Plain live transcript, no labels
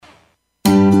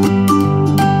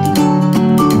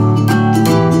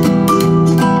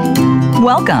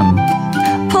welcome.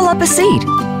 Pull up a seat,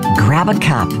 grab a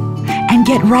cup, and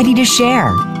get ready to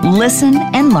share, listen,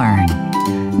 and learn.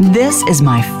 This is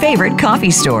My Favorite Coffee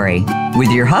Story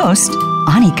with your host,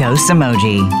 Aniko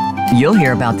Samoji. You'll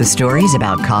hear about the stories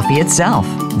about coffee itself,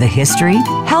 the history,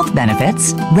 health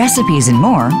benefits, recipes, and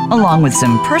more, along with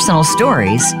some personal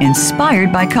stories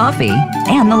inspired by coffee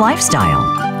and the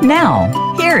lifestyle.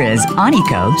 Now, here is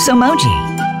Aniko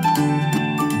Samoji.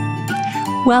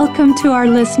 Welcome to our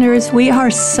listeners. We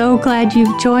are so glad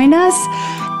you've joined us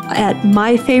at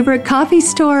My Favorite Coffee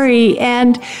Story,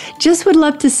 and just would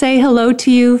love to say hello to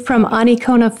you from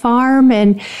Anikona Farm.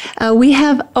 And we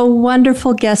have a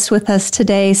wonderful guest with us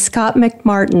today, Scott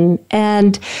McMartin,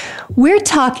 and we're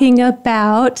talking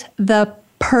about the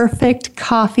perfect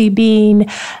coffee bean,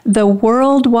 the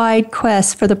worldwide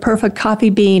quest for the perfect coffee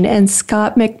bean. And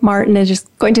Scott McMartin is just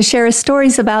going to share his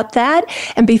stories about that.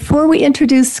 And before we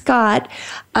introduce Scott,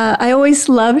 I always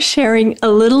love sharing a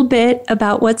little bit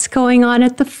about what's going on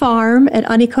at the farm, at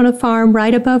Anikona Farm,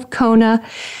 right above Kona.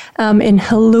 In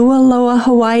Holualoa,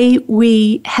 Hawaii,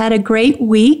 we had a great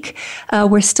week.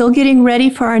 We're still getting ready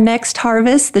for our next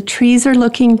harvest. The trees are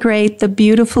looking great. The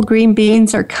beautiful green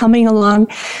beans are coming along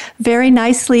very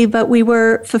nicely, but we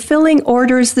were fulfilling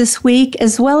orders this week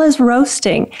as well as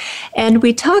roasting. And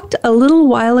we talked a little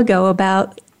while ago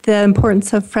about the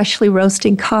importance of freshly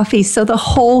roasting coffee. So the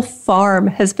whole farm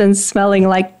has been smelling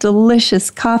like delicious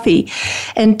coffee.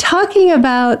 And talking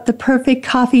about the perfect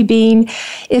coffee bean,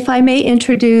 if I may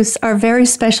introduce our very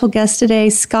special guest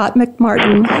today, Scott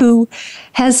McMartin, who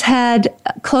has had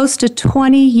close to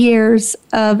 20 years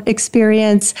of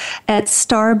experience at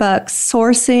Starbucks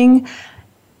sourcing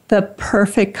the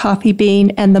perfect coffee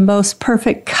bean and the most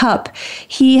perfect cup.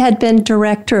 He had been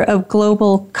director of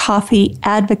global coffee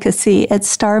advocacy at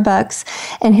Starbucks,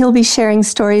 and he'll be sharing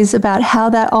stories about how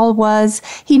that all was.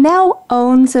 He now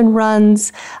owns and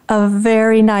runs a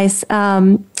very nice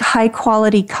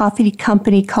high-quality coffee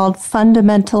company called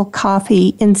Fundamental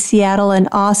Coffee in Seattle and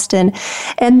Austin,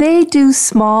 and they do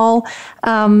small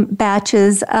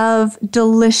batches of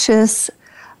delicious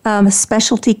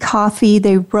specialty coffee.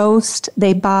 They roast,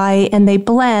 they buy, and they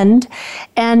blend,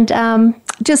 and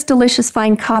just delicious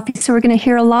fine coffee. So we're going to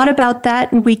hear a lot about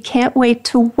that, and we can't wait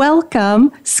to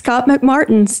welcome Scott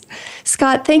McMartin.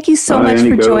 Scott, thank you so much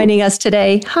for joining us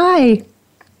today. Hi.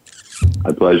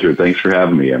 My pleasure. Thanks for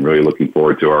having me. I'm really looking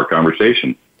forward to our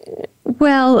conversation.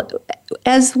 Well,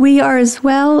 as we are as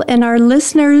well, and our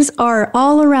listeners are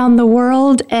all around the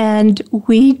world, and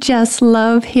we just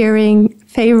love hearing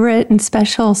favorite and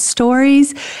special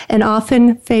stories, and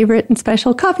often favorite and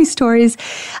special coffee stories.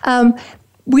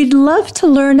 We'd love to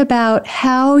learn about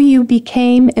how you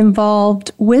became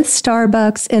involved with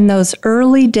Starbucks in those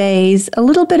early days, a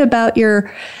little bit about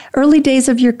your early days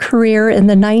of your career in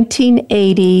the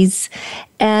 1980s,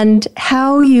 and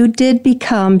how you did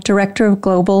become Director of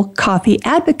Global Coffee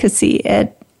Advocacy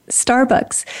at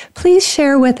Starbucks. Please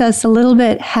share with us a little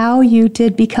bit how you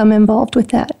did become involved with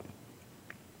that.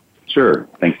 Sure.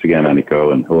 Thanks again,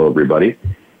 Aniko, and hello, everybody.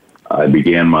 I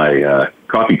began my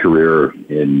coffee career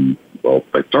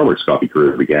my Starbucks coffee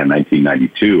career began in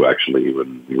 1992, actually,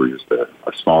 when we were just a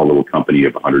small little company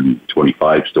of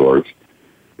 125 stores.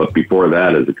 But before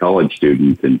that, as a college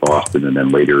student in Boston and then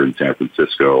later in San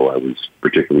Francisco, I was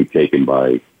particularly taken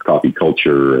by coffee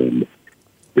culture and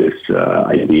this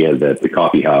idea that the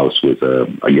coffee house was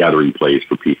a gathering place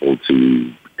for people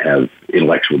to have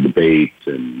intellectual debates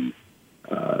and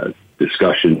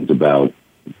discussions about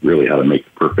really how to make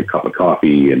the perfect cup of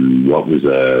coffee and what was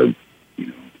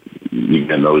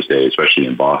even in those days, especially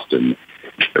in Boston,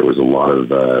 there was a lot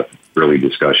of early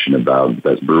discussion about the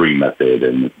best brewing method,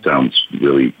 and it sounds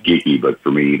really geeky, but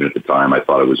for me, even at the time, I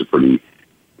thought it was a pretty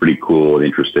cool and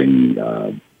interesting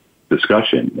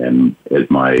discussion. And as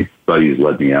my studies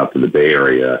led me out to the Bay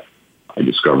Area, I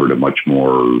discovered a much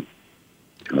more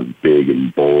kind of big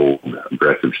and bold,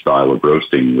 aggressive style of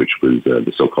roasting, which was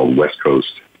the so-called West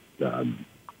Coast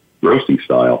roasting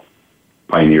style,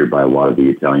 pioneered by a lot of the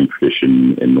Italian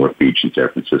tradition in North Beach and San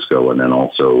Francisco, and then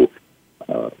also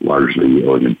largely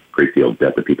owing a great deal of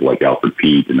debt to people like Alfred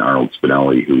Peet and Arnold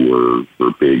Spinelli, who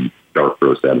were big dark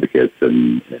roast advocates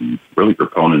and really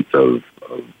proponents of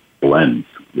blends,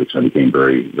 which I became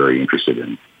very, very interested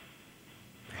in.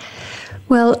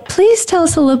 Well, please tell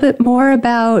us a little bit more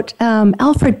about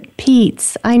Alfred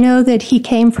Peet's. I know that he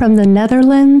came from the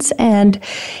Netherlands, and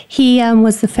he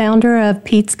was the founder of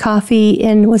Peet's Coffee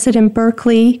was it in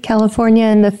Berkeley, California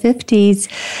in the 50s.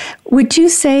 Would you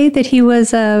say that he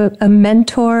was a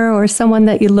mentor or someone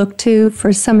that you looked to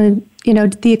for some of,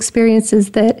 the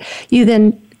experiences that you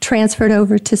then transferred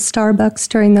over to Starbucks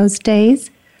during those days?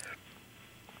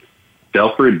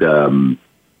 Alfred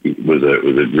he was a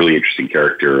really interesting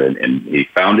character, and he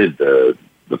founded the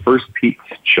first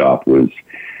pizza shop was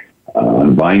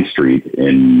on Vine Street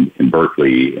in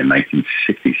Berkeley in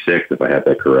 1966, if I have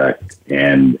that correct.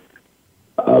 And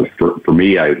for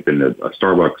me, I've been a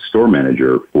Starbucks store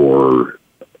manager for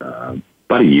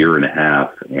about a year and a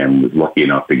half, and was lucky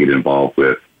enough to get involved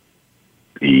with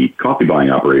the coffee buying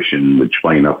operation, which,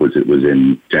 funny enough, was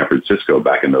in San Francisco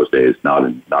back in those days, not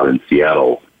in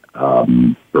Seattle,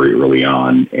 very early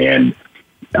on. And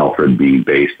Alfred, being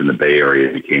based in the Bay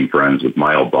Area, became friends with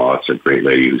my old boss, a great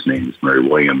lady whose name is Mary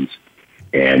Williams.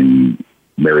 And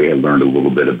Mary had learned a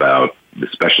little bit about the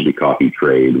specialty coffee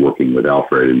trade working with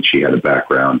Alfred, and she had a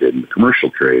background in the commercial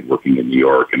trade working in New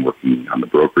York and working on the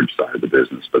brokerage side of the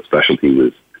business. But specialty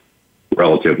was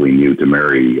relatively new to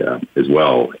Mary as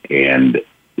well. And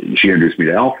she introduced me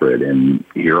to Alfred, and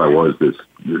here I was, this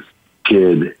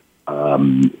kid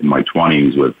in my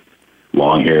 20s with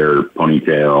long hair,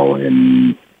 ponytail,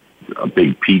 and a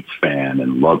big Pete's fan,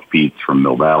 and loved Pete's from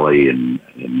Mill Valley and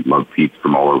loved Pete's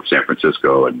from all over San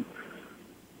Francisco. And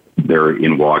there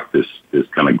in walked this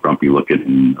kind of grumpy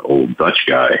looking old Dutch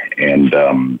guy.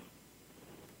 And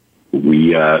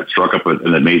we struck up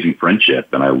an amazing friendship,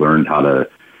 and I learned how to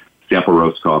sample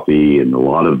roast coffee and a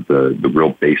lot of the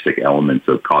real basic elements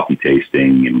of coffee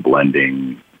tasting and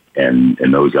blending and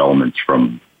those elements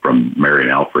from Mary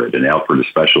and Alfred. And Alfred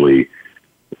especially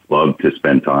loved to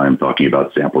spend time talking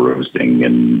about sample roasting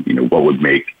and, what would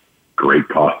make great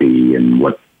coffee and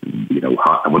what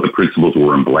the principles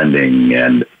were in blending.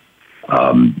 And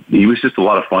he was just a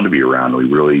lot of fun to be around.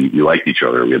 We liked each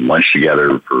other. We had lunch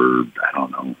together for, I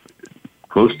don't know,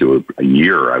 close to a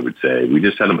year, I would say. We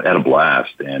just had a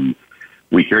blast, and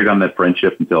we carried on that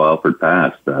friendship until Alfred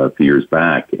passed a few years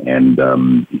back.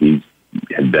 And he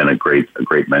had been a great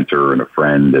mentor and a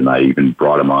friend, and I even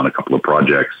brought him on a couple of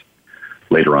projects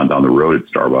later on down the road at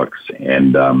Starbucks.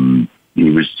 And he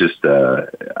was just,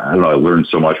 I learned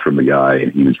so much from the guy,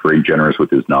 and he was very generous with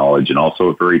his knowledge and also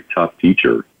a very tough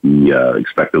teacher. He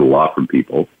expected a lot from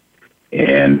people,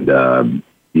 and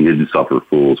he didn't suffer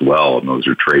fools well, and those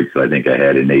are traits that I think I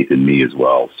had innate in me as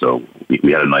well. So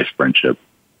we had a nice friendship.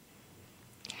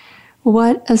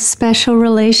 What a special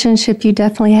relationship you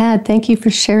definitely had. Thank you for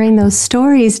sharing those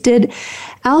stories. Did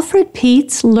Alfred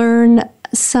Peets learn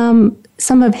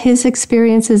some of his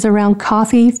experiences around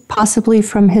coffee, possibly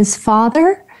from his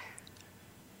father?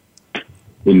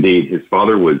 Indeed. His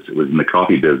father was in the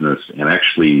coffee business, and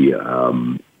actually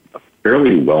a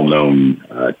fairly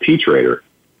well-known tea trader.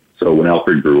 So when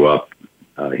Alfred grew up,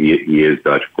 he is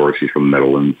Dutch, of course. He's from the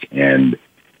Netherlands, and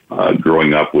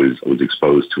growing up was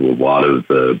exposed to a lot of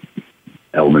the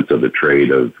elements of the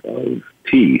trade of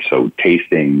tea. So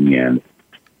tasting and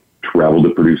travel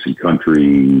to producing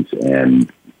countries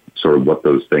and sort of what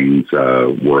those things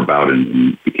were about,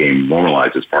 and became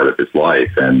normalized as part of his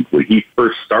life. And when he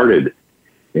first started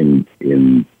in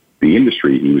the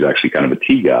industry, he was actually kind of a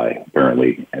tea guy,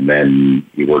 apparently. And then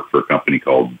he worked for a company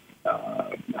called,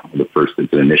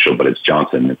 it's an initial, but it's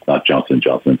Johnson. It's not Johnson &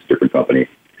 Johnson. It's a different company.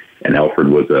 And Alfred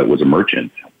was a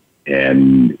merchant.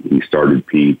 And he started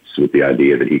Peet's with the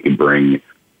idea that he could bring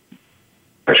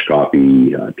fresh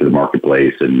coffee to the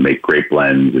marketplace and make great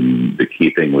blends. And the key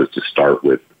thing was to start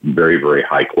with very, very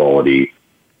high quality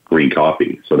green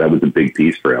coffee. So that was a big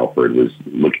piece for Alfred, was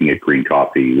looking at green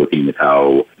coffee, looking at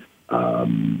how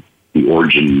the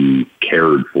origin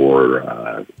cared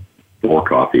for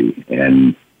coffee.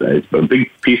 And it's a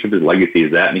big piece of his legacy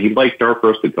is that. And he liked dark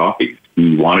roasted coffees.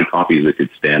 He wanted coffees that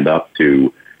could stand up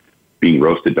to being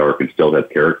roasted dark and still have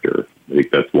character. I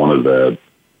think that's one of the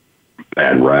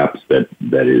bad raps that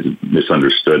is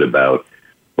misunderstood about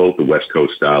both the West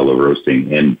Coast style of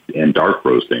roasting and dark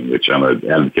roasting, which I'm an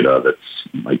advocate of. It's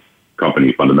my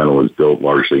company Fundamental is built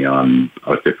largely on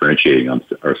us differentiating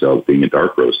ourselves being a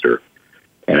dark roaster.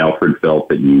 And Alfred felt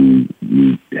that you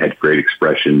had great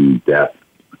expression, depth,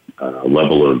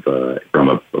 level of, from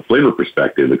a flavor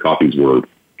perspective, the coffees were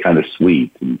kind of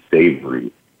sweet and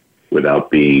savory without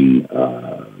being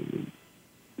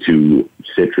too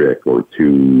citric or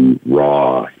too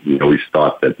raw. He always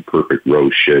thought that the perfect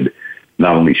roast should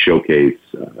not only showcase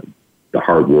the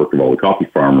hard work of all the coffee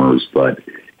farmers, but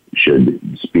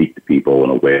should speak to people in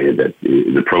a way that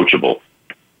is approachable.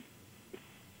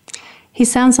 He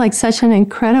sounds like such an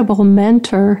incredible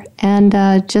mentor and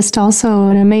just also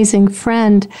an amazing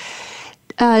friend.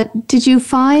 Did you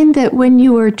find that when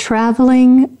you were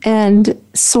traveling and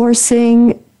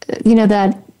sourcing,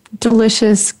 that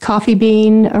delicious coffee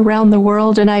bean around the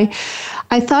world, and I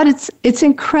thought it's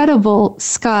incredible,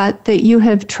 Scott, that you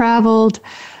have traveled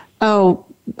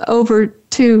over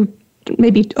to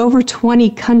maybe over 20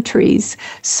 countries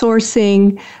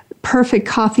sourcing perfect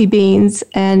coffee beans,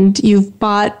 and you've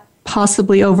bought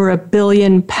possibly over 1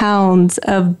 billion pounds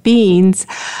of beans.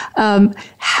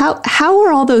 How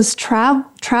were all those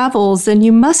travels? And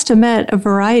you must have met a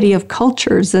variety of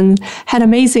cultures and had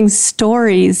amazing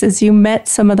stories as you met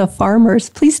some of the farmers.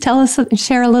 Please tell us and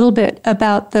share a little bit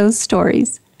about those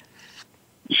stories.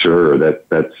 Sure.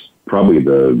 That's probably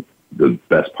the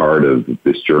best part of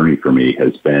this journey for me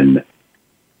has been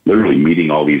literally meeting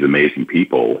all these amazing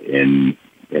people in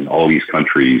all these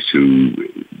countries who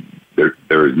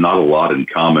there is not a lot in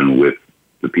common with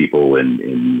the people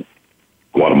in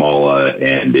Guatemala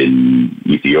and in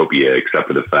Ethiopia, except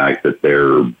for the fact that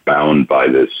they're bound by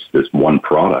this one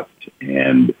product,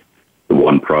 and the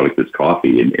one product is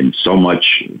coffee. And so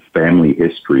much family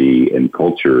history and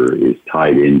culture is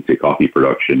tied into coffee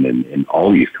production in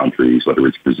all these countries, whether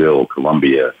it's Brazil,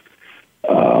 Colombia,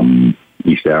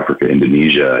 East Africa,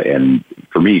 Indonesia. And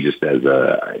for me, just as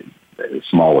a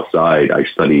small aside, I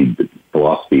studied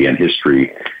philosophy and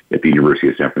history at the University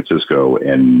of San Francisco,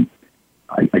 and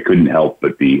I couldn't help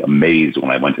but be amazed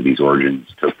when I went to these origins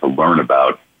to learn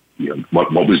about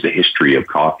what was the history of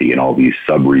coffee in all these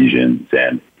subregions,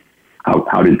 and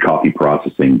how did coffee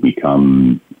processing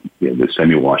become the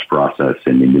semi-wash process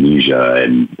in Indonesia,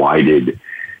 and why did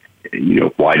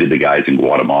the guys in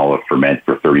Guatemala ferment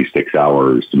for 36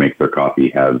 hours to make their coffee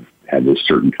have this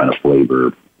certain kind of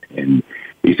flavor. And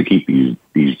I used to keep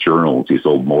these journals, these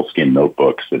old moleskin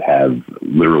notebooks that have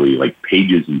literally like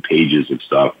pages and pages of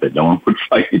stuff that no one would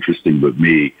find interesting but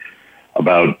me,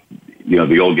 about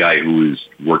the old guy who was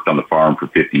worked on the farm for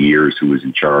 50 years, who was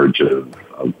in charge of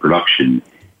production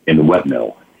in the wet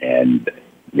mill. And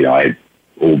I had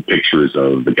old pictures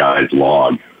of the guy's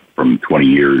log from 20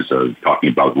 years of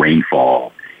talking about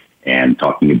rainfall and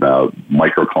talking about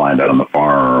microclimate out on the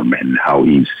farm and how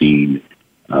he's seen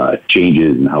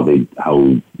changes and how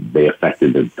they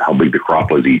affected how big the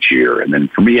crop was each year. And then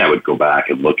for me, I would go back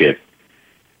and look at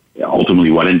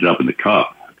ultimately what ended up in the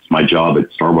cup. My job at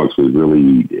Starbucks was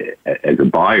really, as a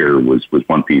buyer, was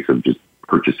one piece of just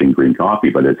purchasing green coffee,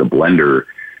 but as a blender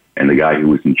and the guy who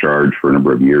was in charge for a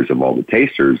number of years of all the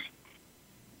tasters,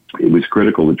 it was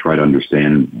critical to try to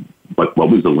understand what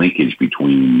was the linkage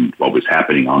between what was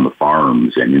happening on the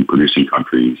farms and in producing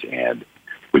countries, and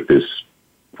with this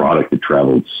product that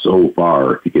traveled so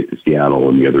far to get to Seattle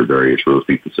and the other various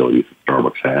roasting facilities that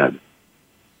Starbucks had.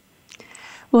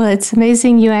 Well, it's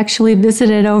amazing you actually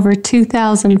visited over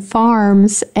 2,000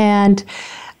 farms, and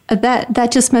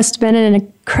that just must have been an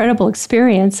incredible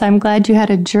experience. I'm glad you had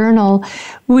a journal.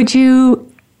 Would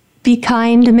you be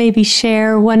kind to maybe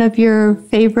share one of your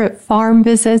favorite farm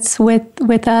visits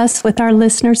with us, with our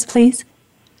listeners, please?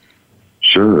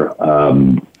 Sure.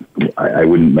 I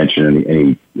wouldn't mention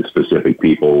any specific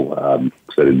people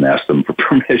because I didn't ask them for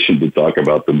permission to talk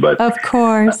about them. But of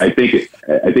course, I think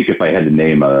if I had to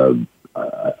name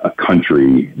a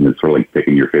country, and it's sort of like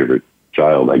picking your favorite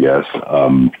child, I guess.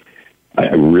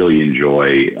 I really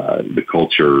enjoy the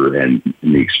culture and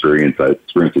the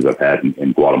experiences I've had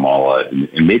in Guatemala,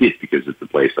 and maybe it's because it's a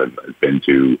place I've been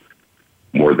to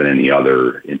more than any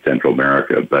other in Central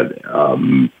America. But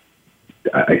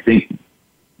I think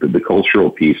the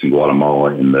cultural piece in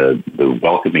Guatemala and the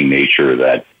welcoming nature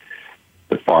that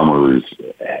the farmers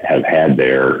have had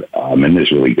there, and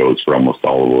this really goes for almost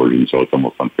all of Oregon, so it's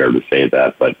almost unfair to say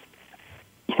that, but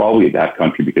probably that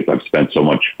country, because I've spent so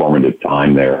much formative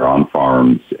time there on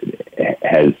farms,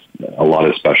 has a lot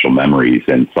of special memories,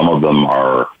 and some of them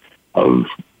are of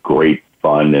great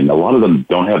fun, and a lot of them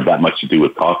don't have that much to do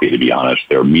with coffee, to be honest.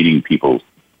 They're meeting people's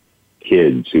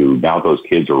kids who now those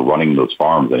kids are running those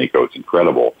farms, and it's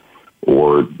incredible.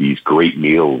 Or these great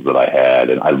meals that I had,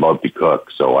 and I love to cook,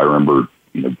 so I remember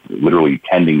literally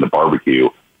tending the barbecue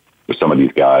with some of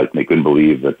these guys, and they couldn't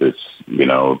believe that this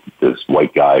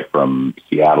white guy from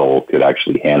Seattle could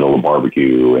actually handle a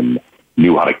barbecue and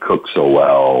knew how to cook so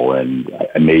well. And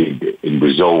I made, in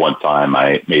Brazil one time,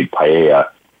 I made paella,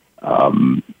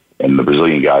 and the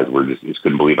Brazilian guys were just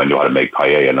couldn't believe I knew how to make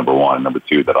paella, number one. Number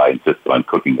two, that I insisted on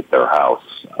cooking at their house.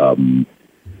 A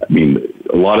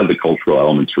lot of the cultural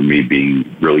elements for me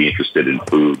being really interested in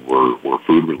food were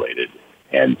food related,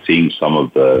 and seeing some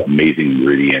of the amazing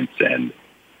ingredients and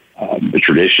the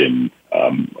tradition.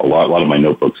 A lot of my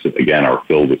notebooks, again, are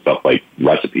filled with stuff like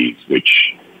recipes,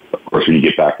 which, of course, when you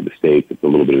get back to the States, it's a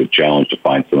little bit of a challenge to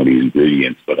find some of these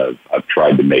ingredients. But I've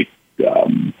tried to make,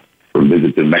 for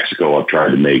visits in Mexico, I've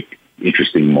tried to make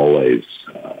interesting moles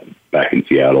back in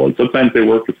Seattle. And sometimes they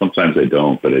work, and sometimes they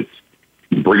don't. But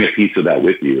you bring a piece of that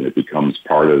with you, and it becomes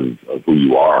part of who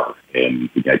you are. And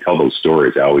I tell those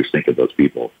stories. I always think of those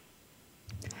people.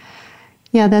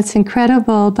 Yeah, that's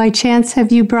incredible. By chance,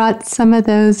 have you brought some of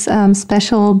those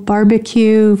special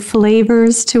barbecue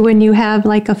flavors to when you have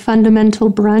like a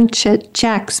fundamental brunch at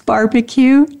Jack's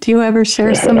Barbecue? Do you ever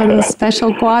share some of those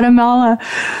special Guatemala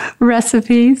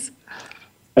recipes?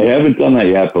 I haven't done that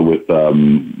yet, but with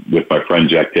my friend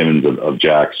Jack Timmons of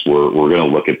Jack's, we're going to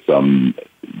look at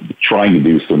trying to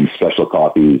do some special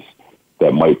coffees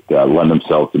that might lend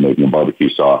themselves to making a barbecue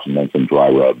sauce and then some dry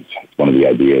rubs. It's one of the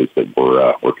ideas that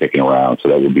we're kicking around, so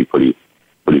that would be pretty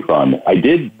fun. I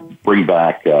did bring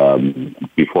back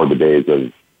before the days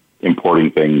of importing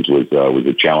things was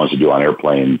a challenge to do on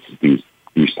airplanes. These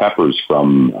peppers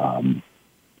from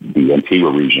the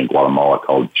Antigua region in Guatemala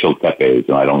called chiltepes,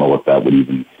 and I don't know what that would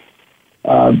even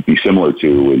be similar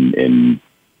to in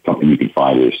something you can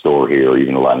find at a store here, or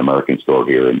even a Latin American store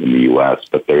here in the U.S.,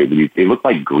 but they look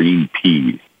like green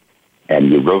peas,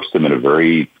 and you roast them in a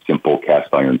very simple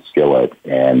cast iron skillet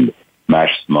and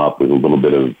mash them up with a little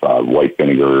bit of white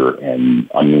vinegar and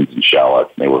onions and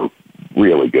shallots, and they were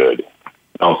really good.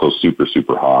 Also super,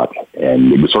 super hot,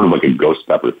 and it was sort of like a ghost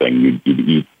pepper thing. You'd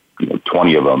eat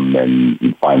 20 of them, and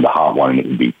you'd find the hot one, and it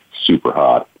would be super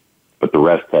hot. But the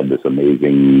rest had this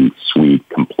amazing, sweet,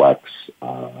 complex,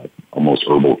 almost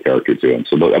herbal character to them.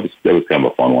 So that was kind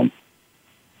of a fun one.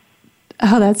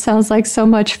 Oh, that sounds like so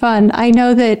much fun. I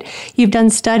know that you've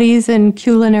done studies in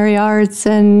culinary arts,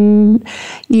 and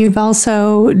you've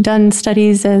also done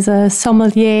studies as a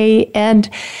sommelier. And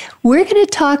we're going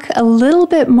to talk a little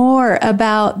bit more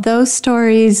about those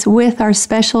stories with our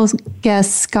special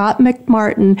guest, Scott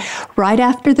McMartin, right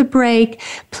after the break.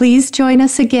 Please join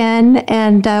us again.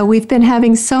 And we've been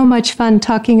having so much fun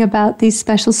talking about these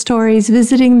special stories,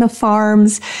 visiting the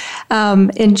farms,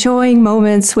 enjoying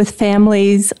moments with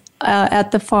families at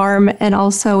the farm, and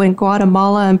also in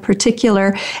Guatemala in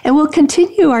particular. And we'll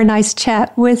continue our nice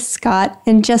chat with Scott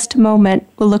in just a moment.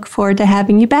 We'll look forward to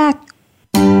having you back.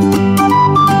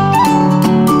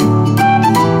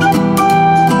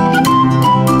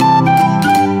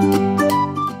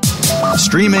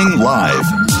 Streaming live,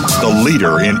 the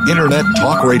leader in Internet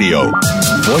talk radio,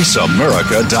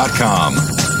 voiceamerica.com.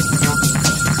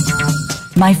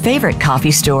 My favorite coffee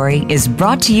story is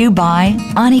brought to you by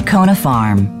Anikona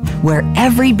Farm, where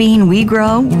every bean we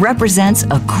grow represents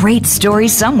a great story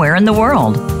somewhere in the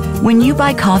world. When you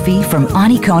buy coffee from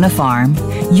Anikona Farm,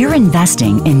 you're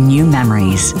investing in new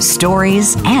memories,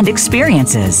 stories, and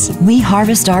experiences. We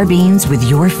harvest our beans with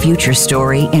your future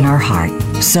story in our heart.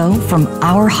 So, from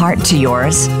our heart to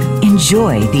yours,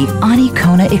 enjoy the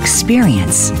Anikona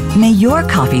experience. May your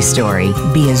coffee story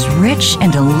be as rich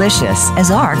and delicious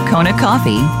as our Kona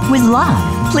coffee with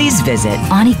love. Please visit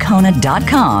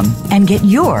Anikona.com and get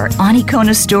your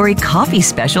Anikona Story coffee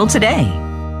special today.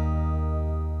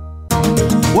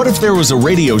 What if there was a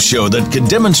radio show that could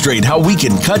demonstrate how we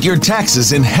can cut your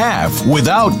taxes in half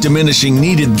without diminishing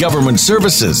needed government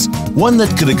services? One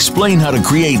that could explain how to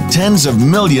create tens of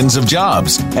millions of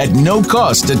jobs at no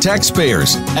cost to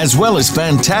taxpayers, as well as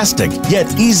fantastic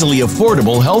yet easily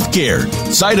affordable health care.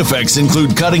 Side effects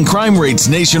include cutting crime rates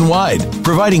nationwide,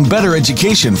 providing better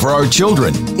education for our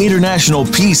children, international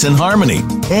peace and harmony,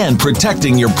 and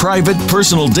protecting your private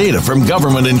personal data from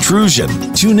government intrusion.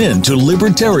 Tune in to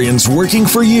Libertarians Working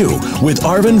for You with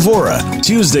Arvin Vora,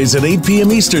 Tuesdays at 8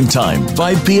 p.m. Eastern Time,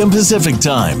 5 p.m. Pacific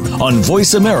Time on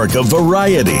Voice America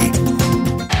Variety.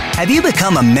 Have you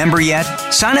become a member yet?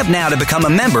 Sign up now to become a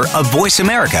member of Voice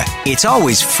America. It's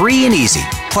always free and easy.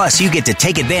 Plus, you get to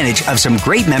take advantage of some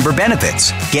great member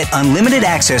benefits. Get unlimited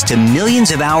access to millions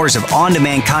of hours of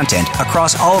on-demand content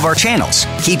across all of our channels.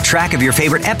 Keep track of your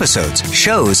favorite episodes,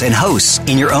 shows, and hosts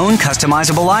in your own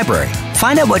customizable library.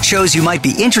 Find out what shows you might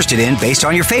be interested in based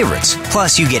on your favorites.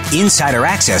 Plus, you get insider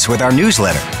access with our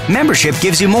newsletter. Membership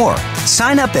gives you more.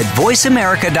 Sign up at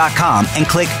voiceamerica.com and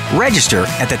click Register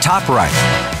at the top right.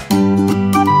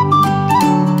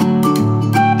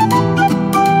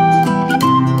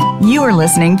 You are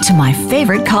listening to My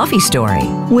Favorite Coffee Story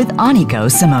with Aniko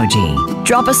Samoji.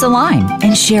 Drop us a line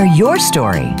and share your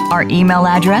story. Our email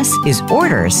address is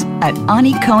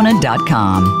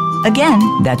orders@anikona.com. Again,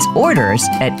 that's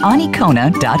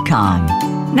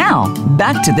orders@anikona.com. Now,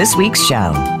 back to this week's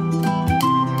show.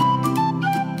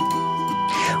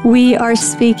 We are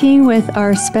speaking with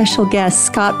our special guest,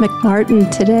 Scott McMartin,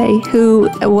 today, who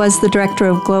was the Director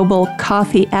of Global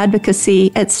Coffee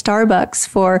Advocacy at Starbucks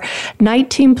for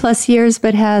 19 plus years,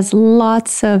 but has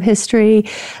lots of history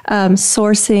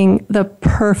sourcing the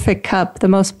perfect cup, the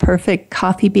most perfect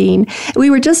coffee bean. We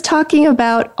were just talking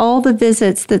about all the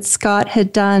visits that Scott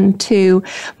had done to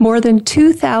more than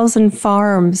 2,000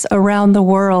 farms around the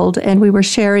world, and we were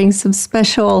sharing some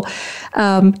special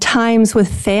times with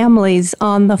families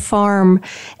on the farm.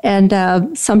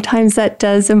 And sometimes that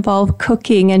does involve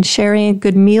cooking and sharing a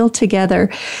good meal together.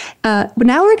 Now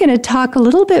we're going to talk a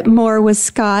little bit more with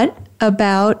Scott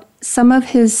about some of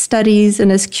his studies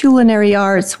and his culinary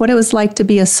arts, what it was like to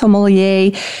be a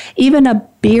sommelier, even a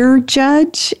beer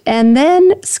judge. And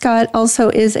then Scott also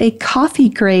is a coffee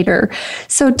grader.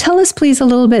 So tell us, please, a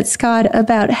little bit, Scott,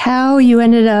 about how you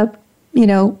ended up,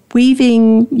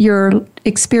 weaving your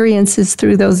experiences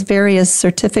through those various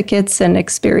certificates and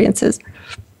experiences.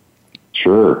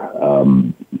 Sure.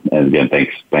 And again,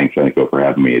 thanks, Aniko, for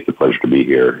having me. It's a pleasure to be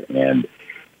here. And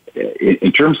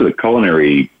in terms of the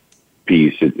culinary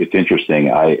piece, it's interesting.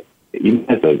 Even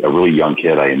as a really young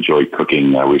kid, I enjoyed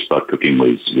cooking. I always thought cooking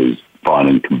was fun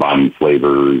and combining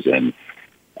flavors, and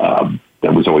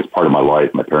that was always part of my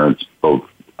life. My parents both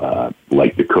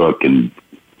liked to cook and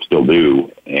still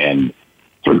do, and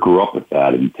sort of grew up with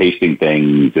that. And tasting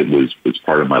things, it was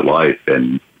part of my life.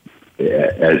 And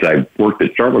as I worked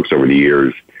at Starbucks over the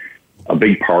years, a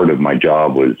big part of my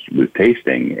job was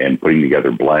tasting and putting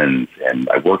together blends. And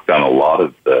I worked on a lot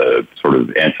of the sort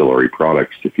of ancillary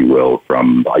products, if you will,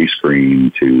 from ice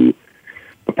cream to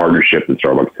the partnership that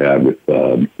Starbucks had with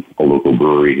a local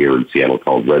brewery here in Seattle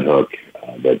called Red Hook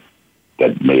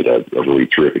that made a really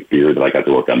terrific beer that I got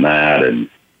to work on that, and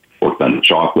worked on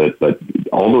chocolate. But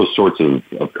all those sorts of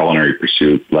culinary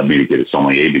pursuits led me to get a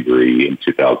sommelier degree in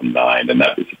 2009. And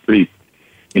that was a pretty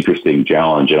interesting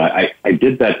challenge. And I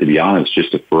did that, to be honest,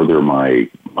 just to further my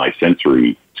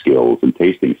sensory skills and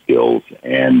tasting skills.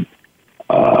 And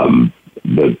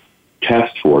the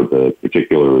test for the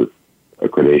particular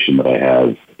accreditation that I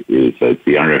have is the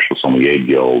International Sommelier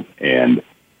Guild, and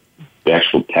the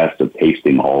actual test of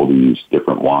tasting all these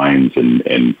different wines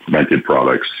and fermented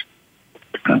products,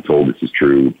 I'm told this is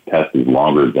true, test is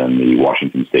longer than the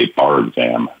Washington State bar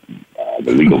exam,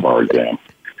 the legal bar exam.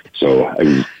 So I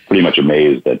was pretty much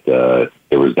amazed that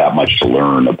there was that much to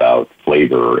learn about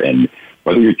flavor. And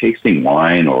whether you're tasting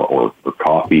wine or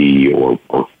coffee or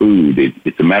food,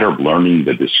 it's a matter of learning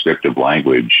the descriptive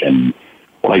language. And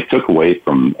what I took away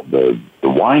from the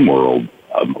wine world,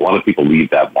 a lot of people leave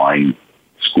that wine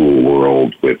school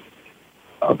world with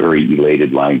a very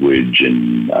elated language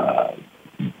and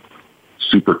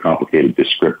super complicated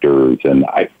descriptors. And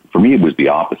for me, it was the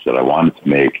opposite. I wanted to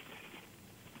make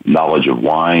knowledge of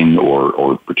wine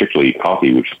or particularly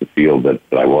coffee, which is the field that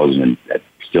I was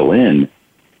still in,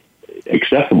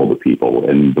 accessible to people.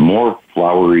 And the more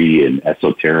flowery and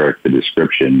esoteric the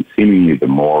description, seemingly the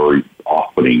more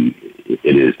off-putting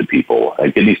it is to people. I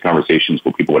get in these conversations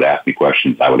where people would ask me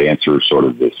questions. I would answer sort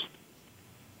of this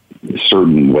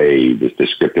certain way, this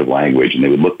descriptive language, and they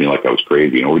would look at me like I was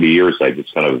crazy. And over the years, I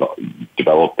just kind of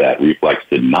developed that reflex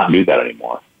to not do that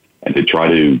anymore, and to try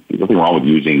to, there's nothing wrong with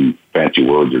using fancy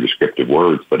words or descriptive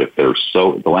words, but if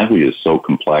the language is so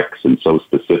complex and so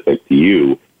specific to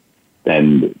you,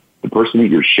 then the person that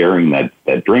you're sharing that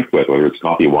drink with, whether it's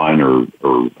coffee, wine, or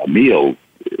a meal,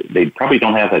 they probably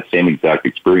don't have that same exact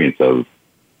experience of,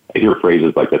 I hear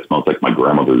phrases like, that smells like my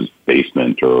grandmother's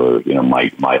basement, or,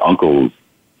 my uncle's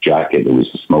jacket, it was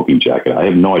a smoking jacket. I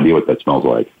have no idea what that smells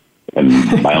like. And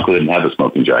my uncle didn't have a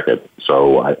smoking jacket.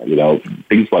 So,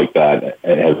 things like that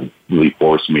have really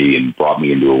forced me and brought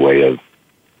me into a way of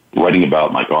writing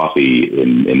about my coffee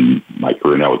in my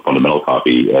career now with Fundamental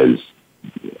Coffee as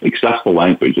accessible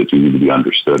language that's easy to be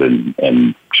understood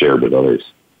and shared with others.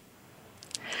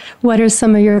 What are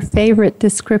some of your favorite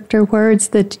descriptor words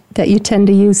that you tend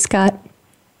to use, Scott?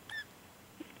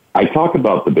 I talk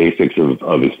about the basics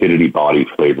of acidity, body,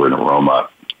 flavor, and aroma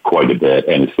quite a bit.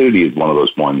 And acidity is one of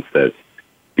those ones that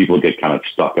people get kind of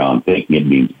stuck on, thinking it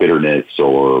means bitterness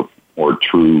or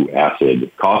true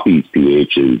acid. Coffee's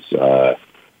pH is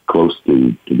close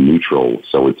to neutral,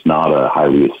 so it's not a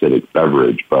highly acidic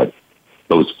beverage. But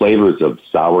those flavors of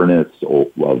sourness or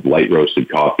of light roasted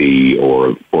coffee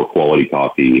or poor quality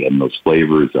coffee, and those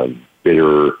flavors of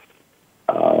bitter,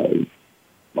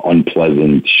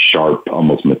 unpleasant, sharp,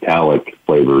 almost metallic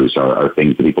flavors are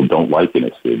things that people don't like in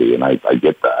acidity, and I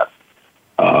get that.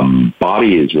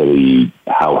 Body is really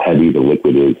how heavy the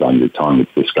liquid is on your tongue.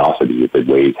 It's viscosity. If it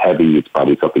weighs heavy, it's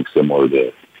probably something similar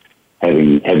to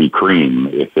having heavy cream.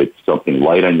 If it's something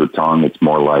light on your tongue, it's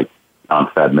more like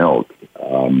non-fat milk.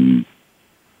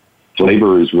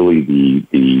 Flavor is really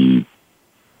the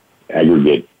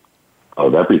aggregate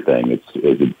of everything. Does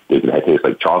it taste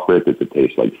like chocolate? Does it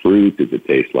taste like fruit? Does it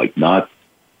taste like nuts?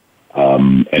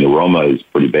 And aroma is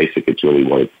pretty basic. It's really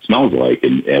what it smells like.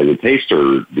 And as a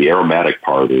taster, the aromatic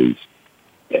part has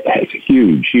a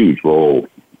huge, huge role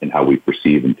in how we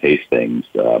perceive and taste things.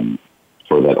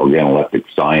 Sort of that organoleptic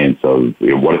science of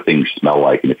what do things smell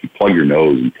like. And if you plug your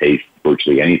nose and taste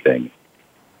virtually anything,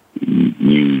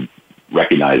 you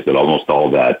recognize that almost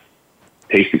all that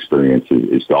taste experience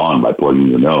is gone by plugging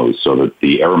your nose, so that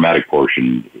the aromatic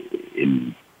portion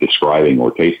in describing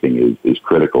or tasting is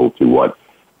critical to what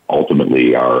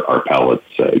ultimately our palates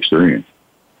experience.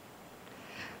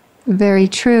 Very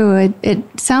true. It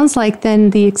sounds like then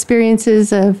the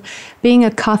experiences of being a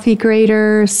coffee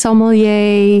grader,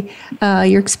 sommelier,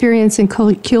 your experience in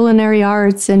culinary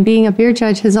arts, and being a beer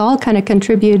judge has all kind of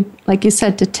contributed, like you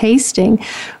said, to tasting,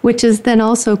 which has then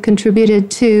also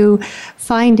contributed to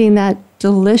finding that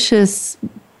delicious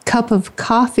cup of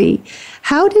coffee.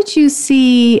 How did you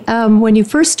see when you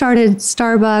first started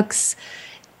Starbucks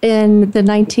in the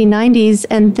 1990s,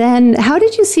 and then how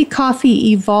did you see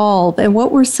coffee evolve, and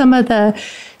what were some of the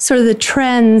sort of the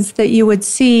trends that you would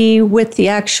see with the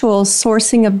actual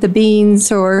sourcing of the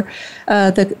beans or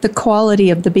the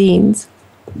quality of the beans?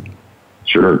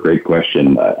 Sure, great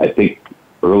question. I think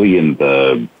early in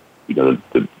the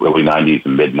early 90s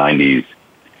and mid 90s,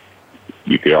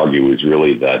 you could argue was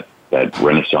really that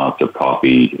renaissance of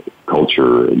coffee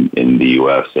culture in the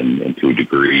U.S. and to a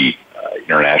degree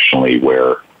internationally,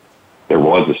 where there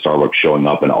was a Starbucks showing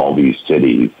up in all these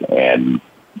cities, and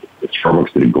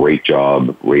Starbucks did a great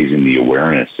job raising the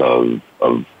awareness of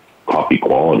coffee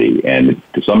quality, and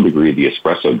to some degree the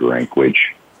espresso drink,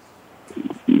 which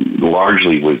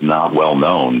largely was not well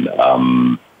known.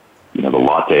 The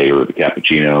latte or the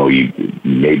cappuccino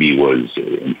maybe was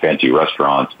in fancy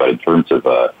restaurants, but in terms of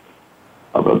a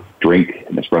drink,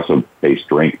 an espresso-based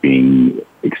drink being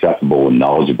accessible and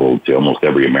knowledgeable to almost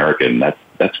every American,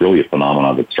 that's really a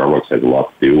phenomenon that Starbucks has a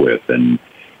lot to do with. And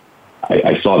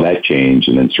I saw that change,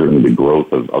 and then certainly the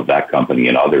growth of that company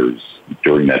and others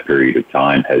during that period of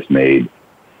time has made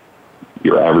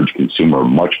your average consumer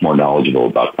much more knowledgeable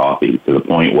about coffee, to the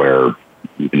point where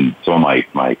even some of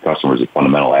my customers at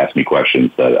Fundamental ask me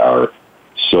questions that are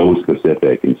so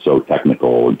specific and so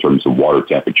technical in terms of water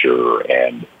temperature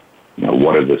and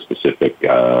what are the specific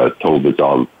total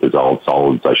dissolved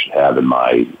solids I should have in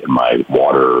my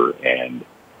water, and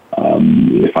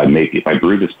if I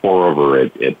brew this pour over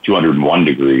at 201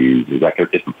 degrees, is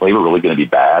the flavor really going to be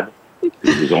bad?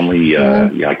 There's only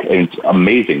it's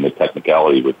amazing the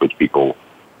technicality with which people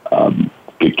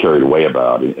get carried away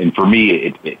about. And for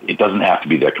me, it doesn't have to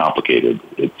be that complicated.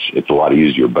 It's a lot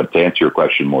easier. But to answer your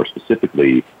question more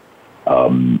specifically,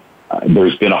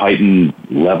 there's been a heightened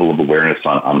level of awareness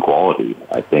on quality.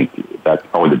 I think that's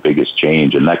probably the biggest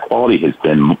change. And that quality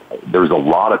there's a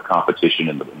lot of competition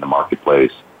in the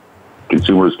marketplace.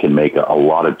 Consumers can make a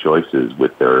lot of choices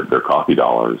with their coffee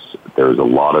dollars. There's a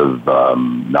lot of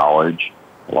knowledge,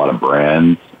 a lot of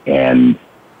brands, and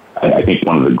I think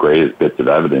one of the greatest bits of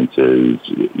evidence is,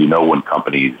 when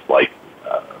companies like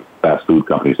fast food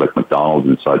companies like McDonald's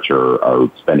and such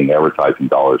are spending advertising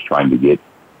dollars trying to get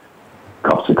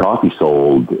cups of coffee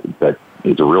sold, that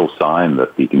is a real sign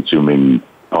that the consuming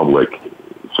public,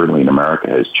 certainly in America,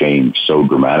 has changed so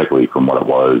dramatically from what it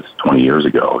was 20 years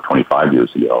ago, 25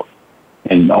 years ago.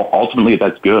 And ultimately,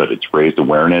 that's good. It's raised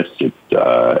awareness. It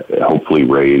hopefully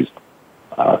raised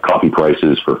coffee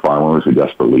prices for farmers who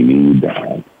desperately need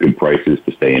good prices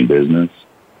to stay in business.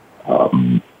 For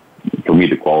me,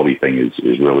 the quality thing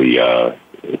is really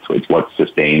it's what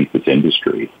sustains this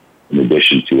industry, in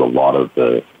addition to a lot of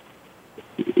the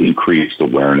increased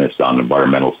awareness on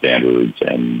environmental standards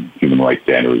and human rights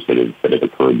standards that have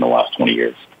occurred in the last 20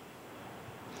 years.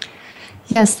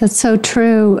 Yes, that's so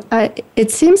true.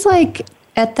 It seems like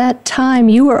at that time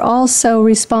you were also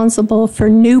responsible for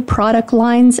new product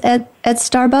lines at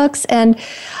Starbucks. And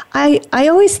I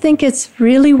always think it's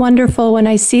really wonderful when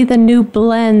I see the new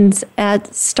blends at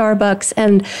Starbucks,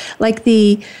 and like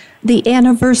the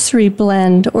anniversary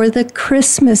blend or the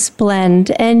Christmas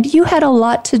blend. And you had a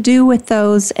lot to do with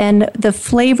those and the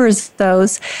flavors of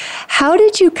those. How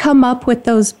did you come up with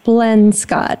those blends,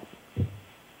 Scott?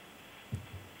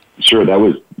 Sure, that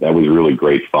was really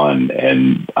great fun,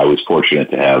 and I was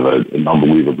fortunate to have an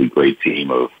unbelievably great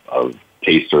team of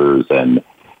tasters and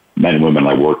men and women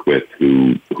I worked with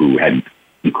who had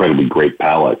incredibly great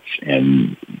palates.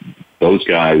 And those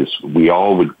guys, we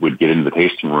all would get into the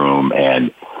tasting room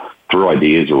and throw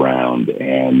ideas around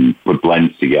and put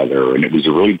blends together, and it was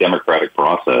a really democratic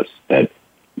process. That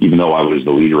even though I was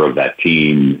the leader of that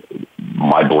team,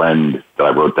 my blend that I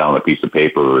wrote down on a piece of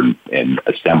paper and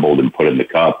assembled and put in the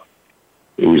cup,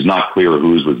 it was not clear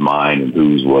whose was mine and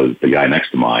whose was the guy next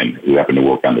to mine who happened to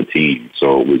work on the team.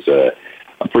 So it was a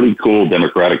pretty cool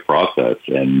democratic process,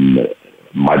 and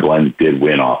my blends did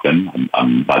win often.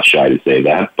 I'm not shy to say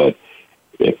that, but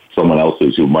if someone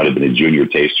else's who might have been a junior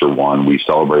taster won, we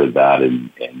celebrated that, and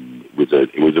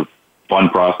it was a fun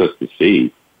process to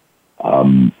see.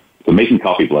 So making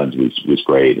coffee blends was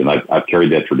great, and I've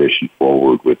carried that tradition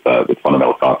forward with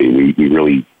Fundamental Coffee.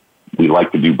 We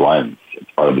like to do blends. It's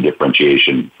part of the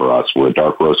differentiation for us. We're a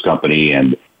dark roast company,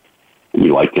 and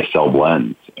we like to sell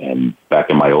blends. And back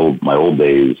in my old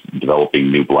days,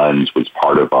 developing new blends was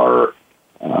part of our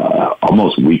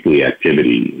almost weekly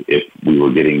activity. If we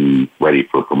were getting ready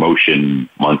for promotion,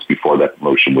 months before that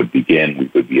promotion would begin,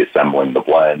 we would be assembling the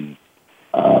blend.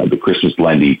 The Christmas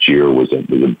blend each year was a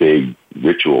big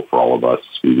ritual for all of us.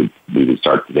 We would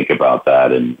start to think about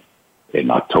that in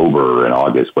October and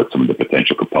August, what some of the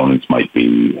potential components might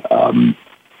be.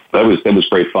 That was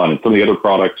great fun. And some of the other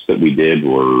products that we did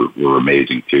were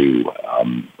amazing too.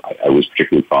 I was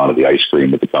particularly fond of the ice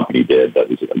cream that the company did. That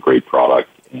was a great product.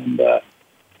 And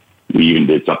we even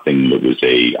did something that was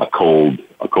a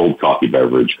cold coffee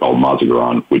beverage called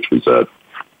Mazagran, which was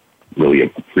really a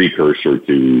precursor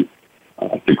to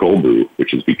cold brew,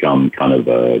 which has become kind of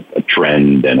a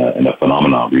trend and a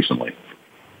phenomenon recently.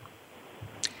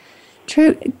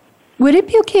 True. Would it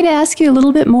be okay to ask you a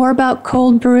little bit more about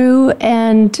cold brew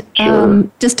and Sure.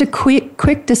 Just a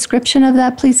quick description of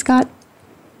that, please, Scott?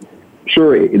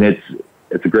 Sure, and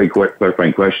it's a great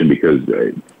clarifying question because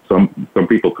some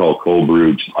people call cold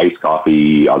brew just iced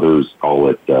coffee, others call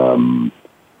it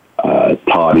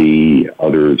toddy,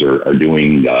 others are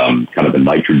doing kind of a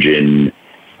nitrogen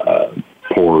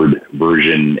poured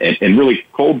version, and really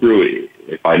cold brew,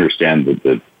 if I understand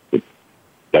the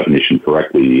definition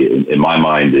correctly, in my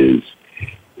mind is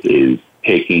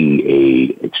taking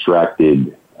a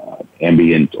extracted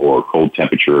ambient or cold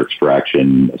temperature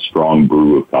extraction, a strong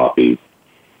brew of coffee,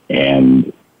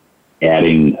 and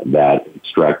adding that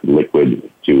extracted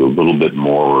liquid to a little bit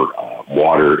more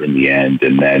water in the end,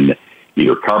 and then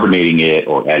either carbonating it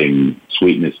or adding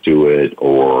sweetness to it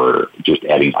or just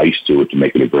adding ice to it to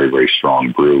make it a very, very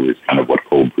strong brew is kind of what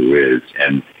cold brew is.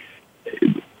 And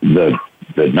the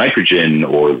nitrogen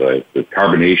or the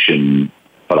carbonation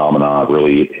phenomena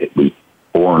really it was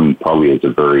born probably as a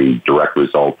very direct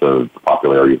result of the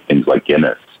popularity of things like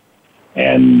Guinness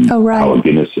and how a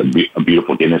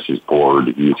beautiful Guinness is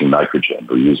poured using nitrogen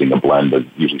or using a blend of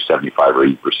usually 75 or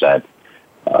 80%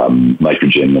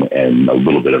 nitrogen and a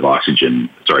little bit of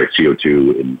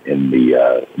CO2 in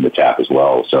the tap as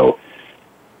well. So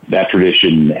that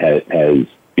tradition has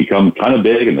become kind of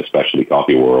big in the specialty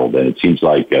coffee world, and it seems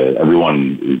like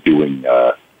everyone is doing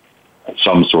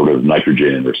some sort of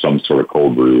nitrogen or some sort of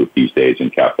cold brew these days in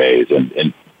cafes.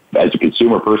 And as a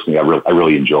consumer personally, I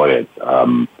really enjoy it.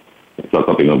 It's not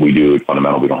something that we do at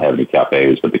Fundamental. We don't have any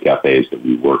cafes, but the cafes that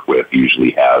we work with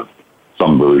usually have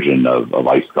some version of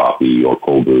iced coffee or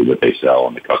cold brew that they sell,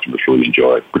 and the customers really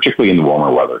enjoy it, particularly in the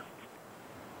warmer weather.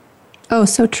 Oh,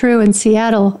 so true in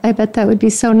Seattle. I bet that would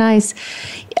be so nice.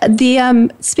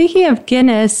 Speaking of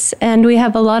Guinness, and we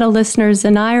have a lot of listeners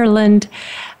in Ireland,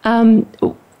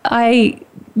 I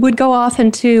would go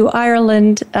often to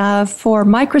Ireland for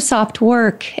Microsoft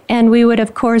work, and we would,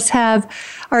 of course, have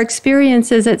our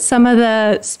experiences at some of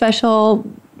the special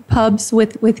pubs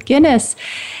with Guinness.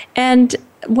 And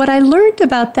what I learned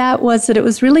about that was that it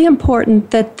was really important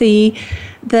that the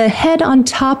head on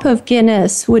top of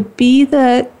Guinness would be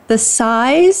the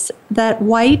size, that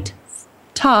white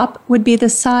top would be the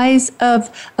size of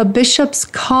a bishop's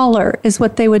collar, is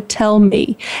what they would tell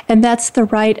me. And that's the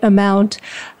right amount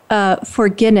for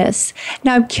Guinness.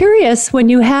 Now, I'm curious, when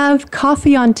you have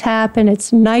coffee on tap and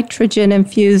it's nitrogen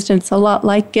infused and it's a lot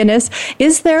like Guinness,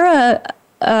 is there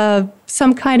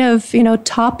some kind of,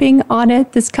 topping on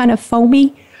it that's kind of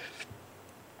foamy?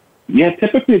 Yeah,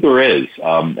 typically there is.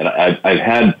 And I've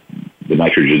had the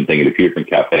nitrogen thing at a few different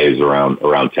cafes around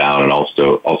town and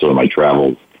also in my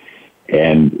travels.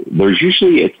 And there's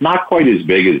usually, it's not quite as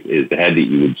big as the head that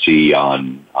you would see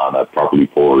on a properly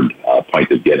poured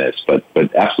pint of Guinness, but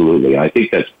absolutely. And I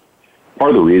think that's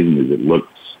part of the reason is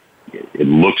it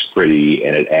looks pretty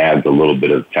and it adds a little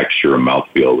bit of texture and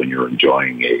mouthfeel when you're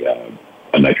enjoying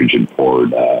a nitrogen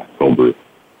poured cold brew.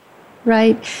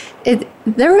 Right. It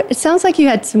sounds like you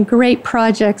had some great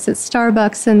projects at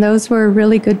Starbucks, and those were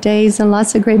really good days and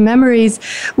lots of great memories.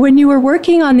 When you were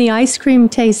working on the ice cream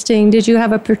tasting, did you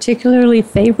have a particularly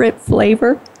favorite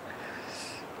flavor?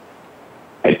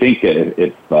 I think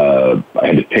if I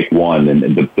had to pick one, and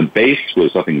the base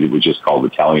was something that was just called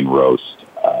Italian roast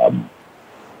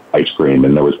ice cream,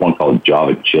 and there was one called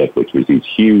Java Chip, which was these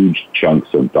huge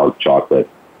chunks of dark chocolate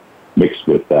mixed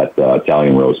with that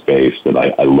Italian roast base that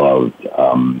I loved.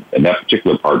 And that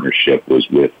particular partnership was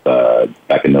with,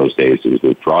 back in those days, it was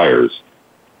with Dryers.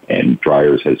 And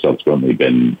Dryers has subsequently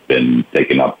been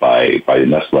taken up by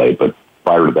Nestle. But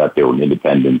prior to that, they were an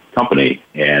independent company.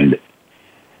 And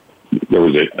there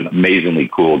was an amazingly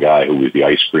cool guy who was the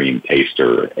ice cream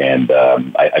taster, and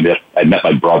I met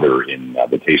my brother in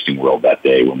the tasting world that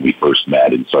day when we first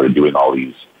met and started doing all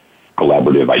these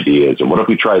collaborative ideas. And what if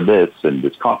we tried this? And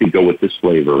does coffee go with this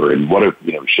flavor? And what if,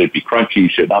 should it be crunchy?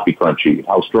 Should it not be crunchy?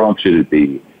 How strong should it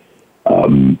be?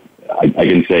 I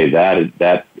can say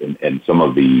that and some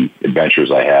of the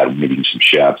adventures I had meeting some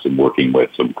chefs and working with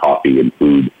some coffee and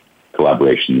food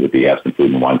collaborations with the Aspen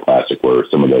Food and Wine Classic were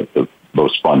some of the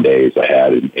most fun days I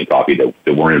had in coffee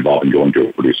that weren't involved in going to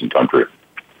a producing country.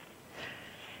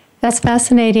 That's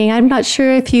fascinating. I'm not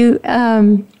sure if you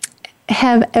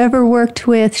have ever worked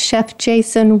with Chef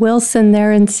Jason Wilson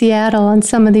there in Seattle on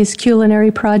some of these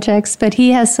culinary projects, but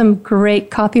he has some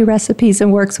great coffee recipes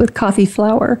and works with coffee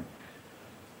flour.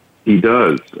 He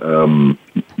does.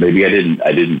 Maybe I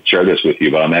didn't share this with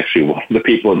you, but I'm actually one of the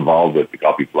people involved with the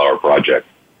Coffee Flour Project.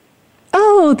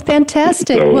 Oh,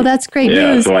 fantastic. So, well, that's great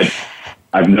news. So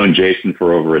I've known Jason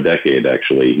for over a decade,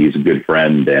 actually. He's a good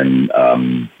friend, and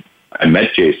I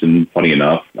met Jason, funny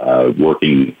enough,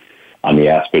 working on the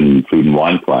Aspen Food and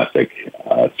Wine Classic.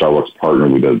 Starbucks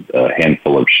partnered with a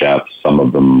handful of chefs, some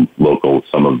of them local,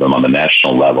 some of them on the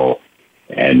national level.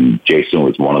 And Jason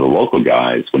was one of the local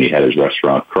guys when he had his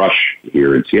restaurant Crush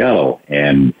here in Seattle.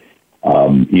 And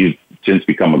he's since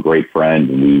become a great friend,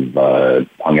 and we've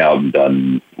hung out and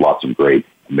done lots of great,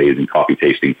 amazing coffee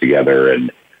tastings together. And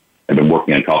I've been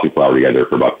working on Coffee Flour together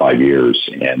for about 5 years.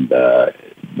 And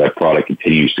that product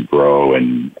continues to grow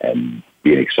and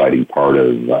be an exciting part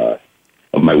of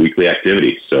my weekly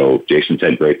activities. So Jason's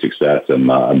had great success, and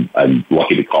I'm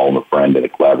lucky to call him a friend and a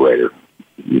collaborator.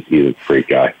 He's a great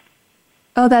guy.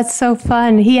 Oh, that's so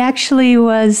fun. He actually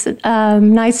was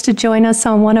nice to join us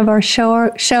on one of our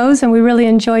shows, and we really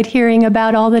enjoyed hearing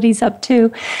about all that he's up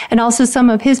to, and also some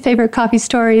of his favorite coffee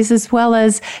stories, as well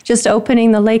as just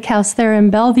opening the lake house there in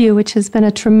Bellevue, which has been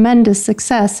a tremendous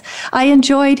success. I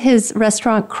enjoyed his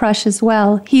restaurant Crush as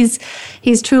well. He's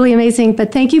truly amazing,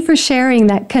 but thank you for sharing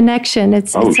that connection.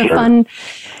 It's such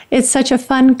a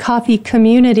fun coffee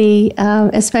community,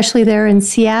 especially there in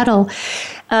Seattle.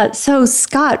 So,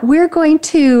 Scott, we're going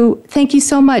to thank you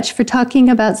so much for talking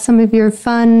about some of your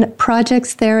fun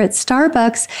projects there at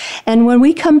Starbucks. And when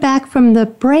we come back from the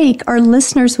break, our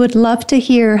listeners would love to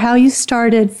hear how you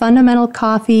started Fundamental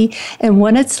Coffee and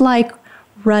what it's like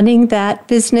running that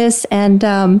business, and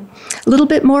a little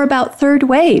bit more about Third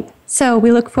Wave. So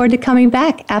we look forward to coming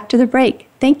back after the break.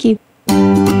 Thank you.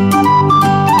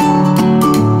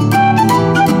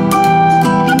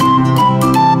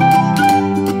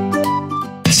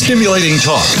 Stimulating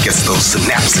talk. It gets those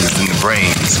synapses in the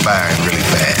brain firing really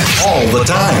fast. All the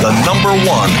time. The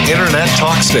 #1 internet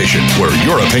talk station where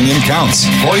your opinion counts.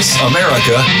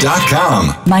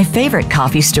 VoiceAmerica.com. My favorite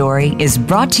coffee story is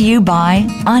brought to you by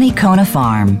Anikona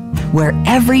Farm, where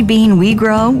every bean we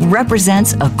grow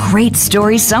represents a great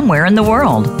story somewhere in the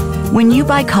world. When you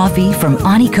buy coffee from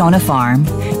Anikona Farm,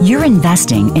 you're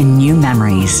investing in new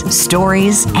memories,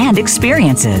 stories, and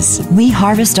experiences. We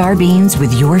harvest our beans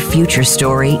with your future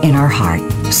story in our heart.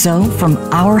 So, from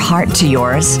our heart to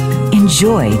yours,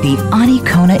 enjoy the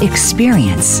Anikona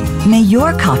experience. May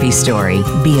your coffee story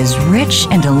be as rich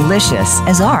and delicious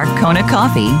as our Kona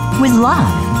coffee with love.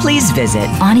 Please visit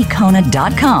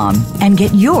Anikona.com and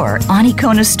get your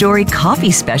Anikona Story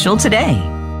coffee special today.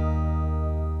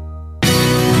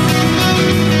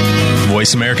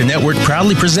 Voice America Network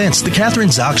proudly presents The Catherine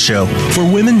Zox Show for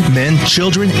women, men,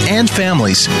 children, and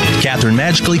families. Catherine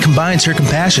magically combines her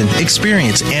compassion,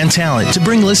 experience, and talent to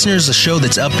bring listeners a show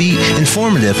that's upbeat,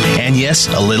 informative, and yes,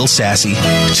 a little sassy.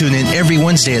 Tune in every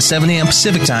Wednesday at 7 a.m.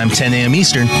 Pacific Time, 10 a.m.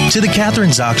 Eastern to The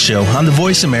Catherine Zox Show on the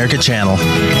Voice America channel.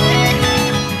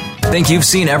 Think you've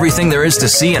seen everything there is to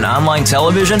see in online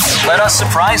television? Let us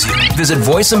surprise you. Visit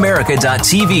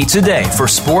voiceamerica.tv today for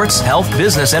sports, health,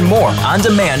 business, and more on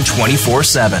demand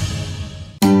 24/7.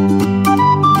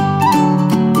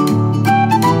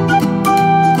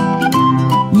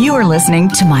 You are listening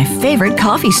to My Favorite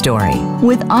Coffee Story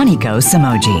with Aniko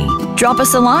Samoji. Drop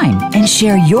us a line and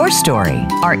share your story.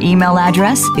 Our email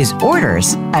address is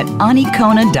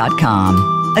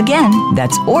orders@anikona.com. Again,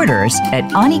 that's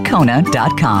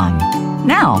orders@anikona.com.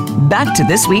 Now, back to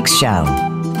this week's show.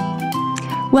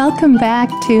 Welcome back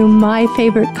to My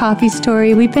Favorite Coffee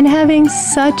Story. We've been having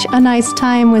such a nice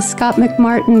time with Scott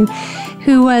McMartin,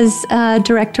 who was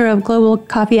Director of Global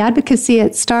Coffee Advocacy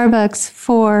at Starbucks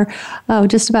for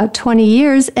just about 20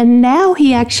 years. And now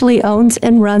he actually owns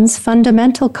and runs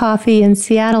Fundamental Coffee in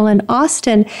Seattle and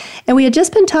Austin. And we had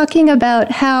just been talking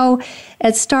about how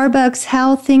at Starbucks,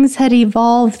 how things had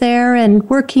evolved there, and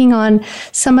working on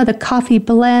some of the coffee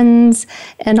blends,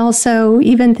 and also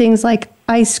even things like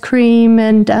ice cream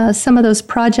and some of those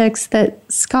projects that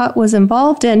Scott was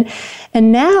involved in.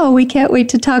 And now we can't wait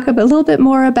to talk a little bit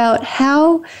more about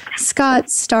how Scott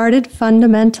started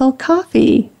Fundamental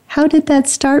Coffee. How did that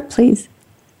start, please?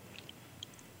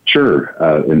 Sure,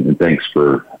 and thanks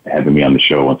for having me on the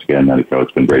show once again, Aniko.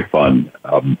 It's been great fun.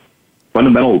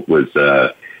 Fundamental was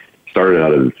started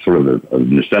out of sort of a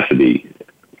necessity.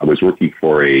 I was working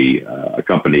for a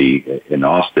company in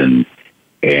Austin,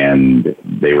 and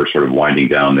they were sort of winding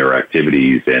down their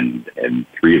activities, and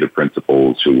three of the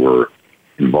principals who were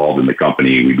involved in the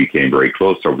company, we became very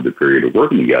close over the period of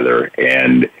working together,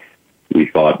 and we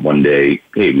thought one day,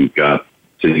 hey, we've got,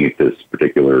 sitting at this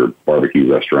particular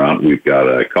barbecue restaurant, we've got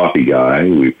a coffee guy,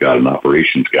 we've got an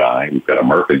operations guy, we've got a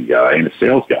marketing guy, and a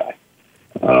sales guy.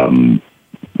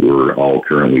 We're all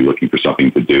currently looking for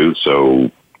something to do,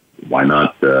 so why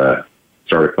not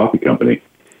start a coffee company?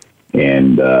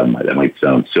 And that might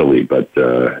sound silly, but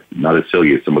not as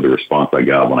silly as some of the response I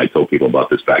got when I told people about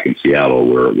this back in Seattle,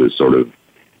 where it was sort of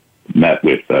met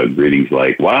with greetings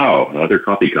like, wow, another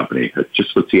coffee company. That's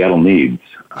just what Seattle needs,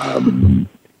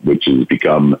 which has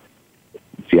become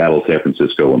Seattle, San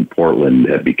Francisco, and Portland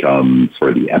have become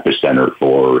sort of the epicenter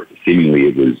for, seemingly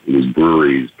it was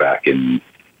breweries back in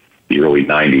the early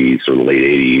 90s or the late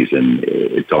 80s, and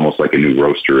it's almost like a new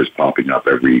roaster is popping up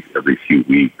every few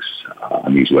weeks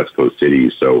on these West Coast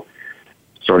cities. So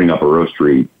starting up a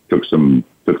roastery took some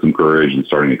courage, and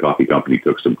starting a coffee company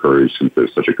took some courage since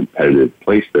there's such a competitive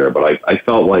place there. But I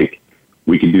felt like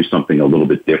we could do something a little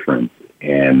bit different,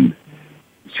 and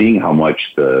seeing how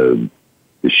much the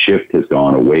shift has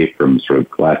gone away from sort of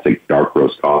classic dark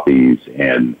roast coffees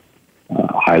and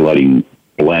highlighting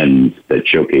blends that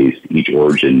showcase each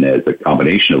origin as a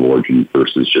combination of origins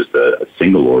versus just a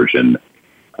single origin,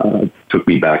 took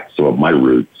me back to some of my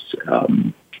roots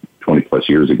 20 plus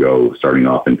years ago, starting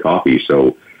off in coffee.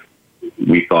 So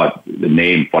we thought the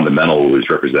name Fundamental was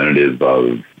representative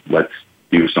of, let's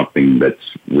do something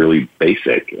that's really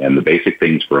basic. And the basic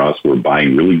things for us were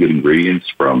buying really good ingredients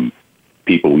from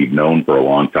people we've known for a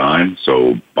long time.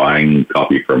 So buying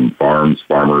coffee from farms,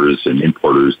 farmers, and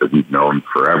importers that we've known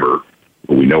forever.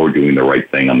 But we know we're doing the right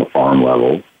thing on the farm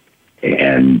level,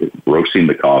 and roasting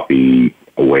the coffee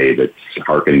a way that's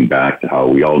harkening back to how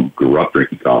we all grew up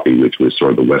drinking coffee, which was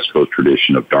sort of the West Coast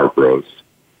tradition of dark roast.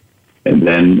 And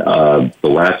then the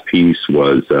last piece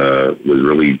was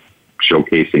really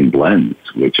showcasing blends,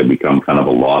 which have become kind of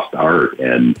a lost art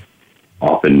and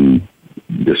often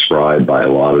described by a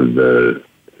lot of the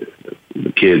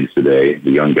kids today,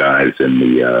 the young guys in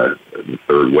the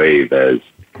third wave, as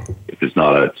if it's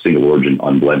not a single origin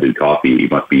unblended coffee, you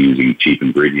must be using cheap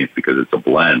ingredients because it's a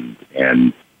blend.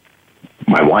 And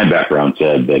my wine background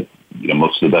said that,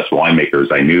 most of the best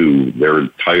winemakers I knew, their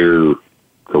entire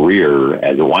career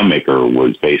as a winemaker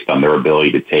was based on their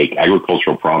ability to take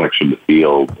agricultural products from the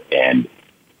field and,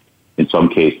 in some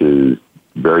cases,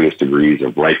 various degrees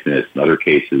of ripeness, in other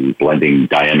cases, blending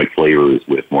dynamic flavors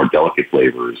with more delicate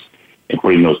flavors and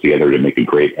putting those together to make a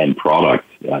great end product.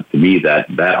 To me, that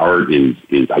art is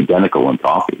identical in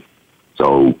coffee.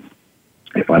 So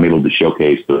if I'm able to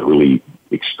showcase the really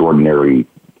extraordinary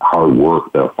hard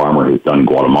work that a farmer has done in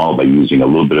Guatemala by using a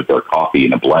little bit of their coffee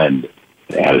in a blend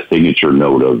that had a signature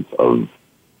note of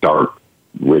dark,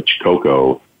 rich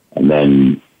cocoa, and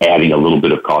then adding a little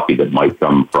bit of coffee that might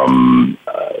come from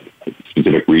a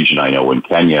specific region I know in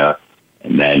Kenya,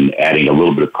 and then adding a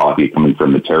little bit of coffee coming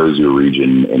from the Terazur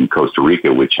region in Costa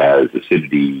Rica, which has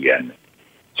acidity and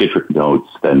citric notes,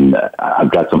 then I've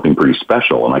got something pretty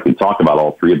special. And I can talk about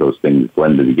all three of those things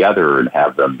blended together and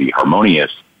have them be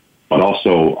harmonious, but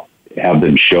also have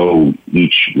them show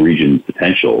each region's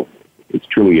potential. It's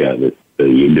truly the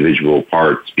individual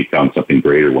parts become something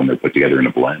greater when they're put together in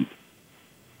a blend.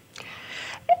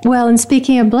 Well, and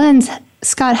speaking of blends,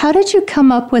 Scott, how did you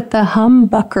come up with the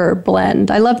humbucker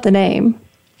blend? I love the name.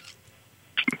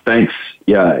 Thanks.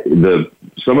 Yeah,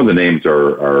 some of the names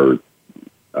are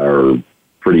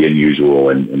pretty unusual,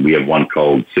 and we have one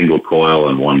called Single Coil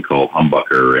and one called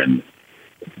Humbucker. And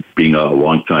being a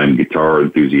longtime guitar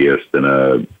enthusiast and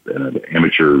an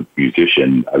amateur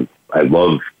musician, I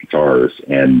love guitars,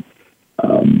 and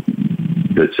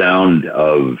the sound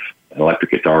of an electric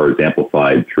guitar is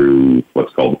amplified through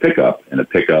what's called a pickup, and a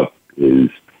pickup is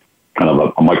kind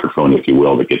of a microphone, if you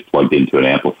will, that gets plugged into an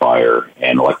amplifier,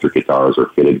 and electric guitars are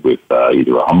fitted with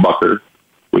either a humbucker,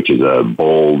 which is a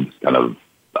bold, kind of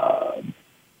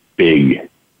big,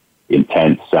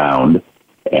 intense sound,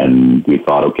 and we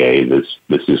thought, okay, this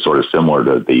is sort of similar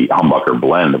to the humbucker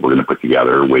blend that we're going to put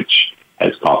together, which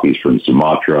has coffees from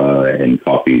Sumatra and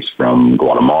coffees from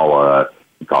Guatemala,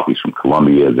 and coffees from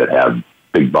Colombia that have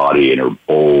big body and are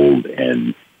bold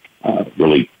and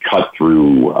really cut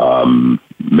through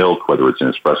milk, whether it's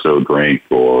an espresso drink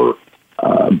or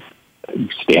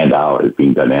stand out as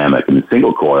being dynamic. And the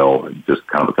single coil, just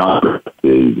kind of a contrast,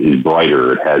 is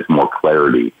brighter. It has more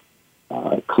clarity,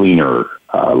 cleaner,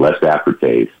 less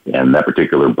aftertaste. And that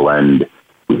particular blend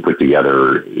we put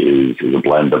together is a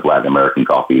blend of Latin American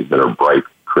coffees that are bright,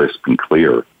 crisp, and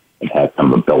clear and have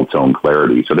kind of a bell tone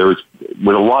clarity. So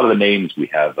with a lot of the names, we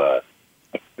have a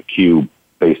cue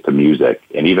based on music.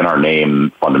 And even our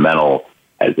name, Fundamental,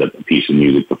 as a piece of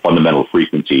music, the fundamental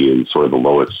frequency is sort of the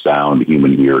lowest sound the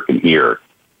human ear can hear.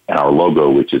 And our logo,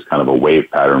 which is kind of a wave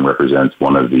pattern, represents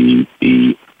one of the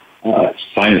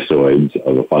sinusoids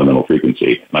of a fundamental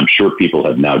frequency. And I'm sure people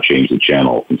have now changed the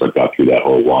channel since I've got through that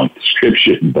whole long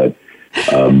description, but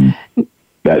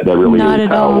that really is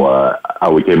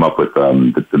how we came up with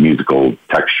the musical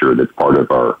texture that's part of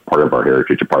our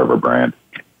heritage, a part of our brand.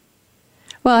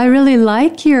 Well, I really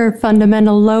like your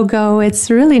Fundamental logo. It's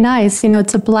really nice.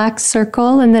 It's a black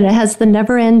circle, and then it has the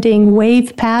never-ending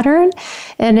wave pattern,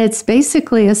 and it's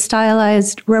basically a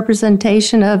stylized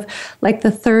representation of like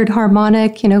the third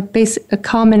harmonic, a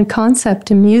common concept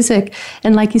in music.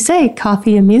 And like you say,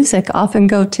 coffee and music often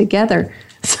go together.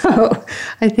 So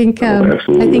I think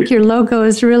your logo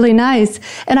is really nice.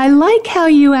 And I like how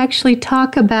you actually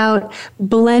talk about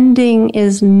blending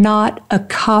is not a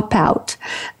cop-out,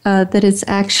 that it's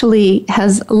actually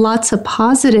has lots of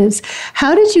positives.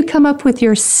 How did you come up with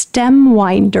your stem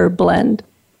winder blend?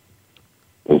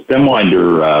 Well, stem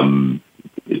winder,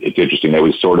 it's interesting. That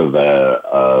was sort of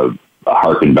a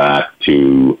harken back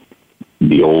to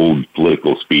the old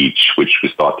political speech, which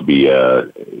was thought to be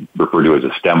referred to as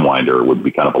a stem winder, would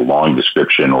be kind of a long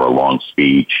description or a long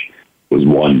speech, was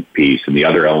one piece. And the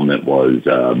other element was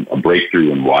a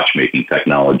breakthrough in watchmaking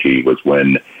technology was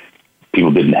when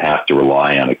people didn't have to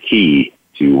rely on a key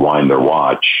to wind their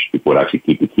watch. People would actually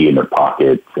keep the key in their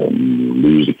pocket and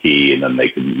lose the key, and then they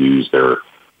could use their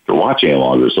watch any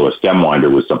longer. So a stem winder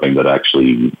was something that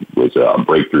actually was a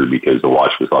breakthrough because the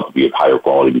watch was thought to be of higher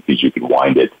quality because you could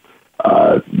wind it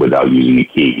without using a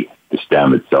key. The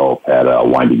stem itself had a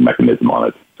winding mechanism on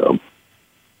it. So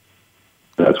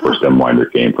that's where stem winder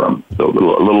came from. So a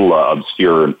little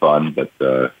obscure and fun,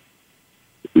 but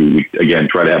we again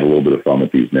try to have a little bit of fun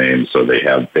with these names. So they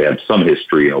have some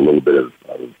history and a little bit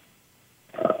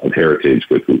of heritage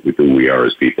with who we are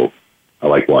as people. I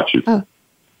like watches. Oh,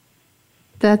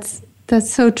 that's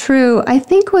so true. I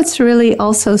think what's really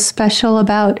also special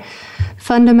about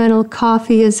Fundamental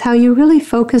Coffee is how you really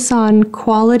focus on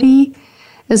quality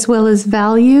as well as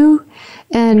value,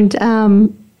 and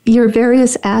your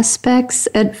various aspects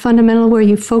at Fundamental where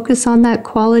you focus on that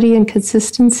quality and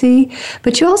consistency,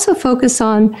 but you also focus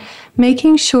on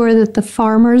making sure that the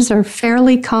farmers are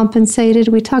fairly compensated.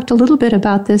 We talked a little bit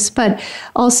about this, but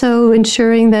also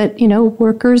ensuring that,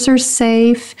 workers are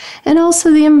safe and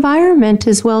also the environment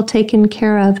is well taken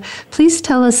care of. Please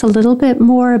tell us a little bit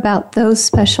more about those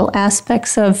special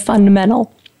aspects of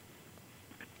Fundamental.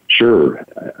 Sure.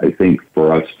 I think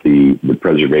for us, the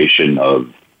preservation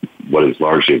of what is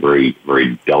largely a very,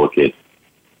 very delicate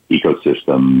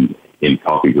ecosystem in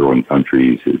coffee growing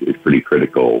countries is pretty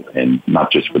critical, and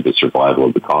not just for the survival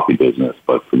of the coffee business,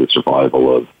 but for the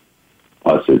survival of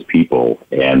us as people.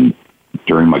 And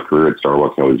during my career at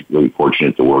Starbucks, I was really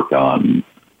fortunate to work on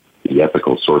the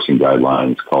ethical sourcing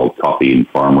guidelines called Coffee and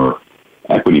Farmer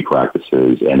Equity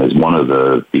Practices. And as one of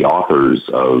the authors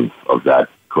of that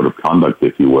code of conduct,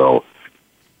 if you will,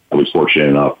 I was fortunate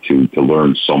enough to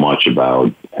learn so much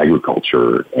about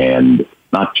agriculture, and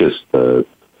not just the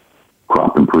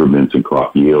crop improvements and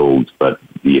crop yields, but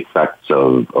the effects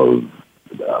of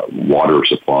water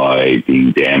supply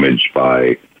being damaged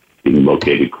by being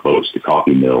located close to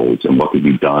coffee mills, and what could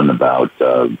be done about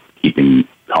keeping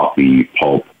coffee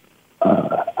pulp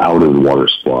out of the water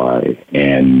supply,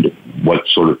 and what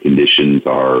sort of conditions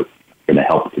are going to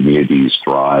help communities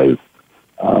thrive,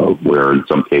 where in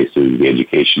some cases the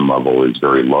education level is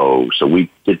very low. So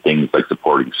we did things like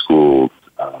supporting schools,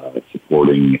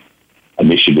 supporting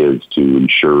initiatives to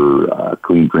ensure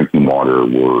clean drinking water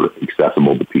were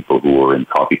accessible to people who were in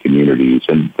coffee communities.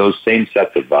 And those same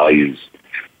sets of values,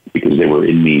 because they were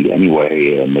in me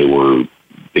anyway, and they were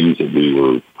things that we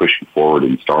were pushing forward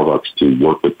in Starbucks to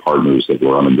work with partners that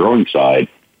were on the growing side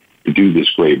to do this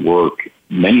great work.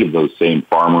 Many of those same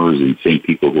farmers and same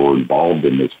people who are involved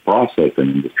in this process and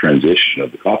in the transition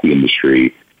of the coffee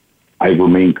industry, I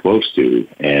remain close to.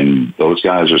 And those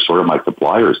guys are sort of my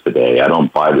suppliers today. I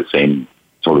don't buy the same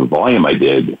sort of volume I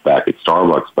did back at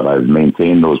Starbucks, but I've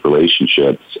maintained those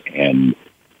relationships and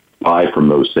buy from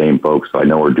those same folks I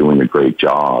know are doing a great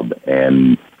job.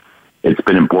 And it's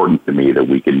been important to me that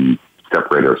we can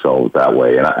separate ourselves that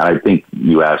way. And I think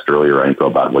you asked earlier, Anko,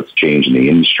 about what's changed in the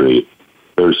industry.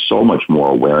 There's so much more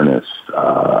awareness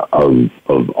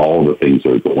of all the things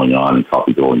that are going on in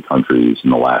coffee-growing countries in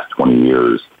the last 20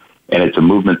 years. And it's a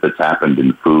movement that's happened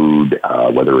in food,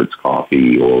 whether it's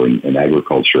coffee or in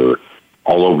agriculture,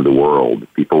 all over the world.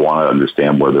 People want to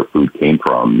understand where their food came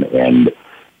from. And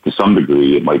to some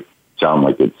degree, it might sound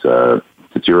like it's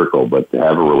satirical, but to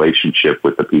have a relationship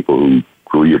with the people who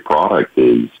grew your product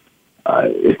is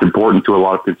it's important to a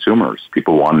lot of consumers.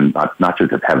 People want not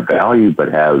just to have value, but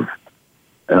have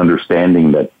an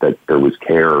understanding that there was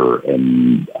care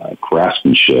and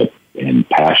craftsmanship and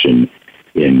passion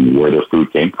in where their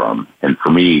food came from. And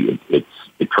for me,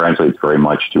 it translates very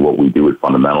much to what we do at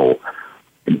Fundamental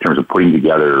in terms of putting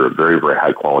together very, very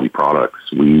high quality products.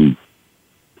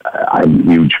 I'm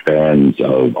huge fans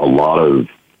of a lot of,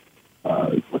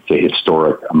 let's say,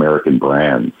 historic American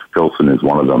brands. Filson is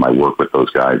one of them. I work with those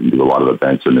guys and do a lot of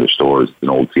events in their stores. It's an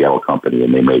old Seattle company,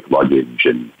 and they make luggage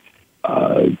and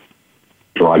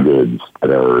dry goods that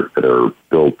are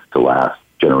built to last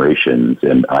generations.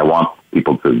 And I want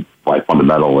people to buy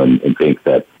Fundamental and think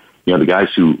that, you know, the guys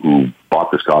who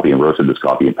bought this coffee and roasted this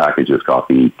coffee and packaged this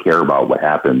coffee care about what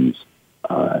happens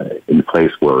in the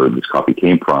place where this coffee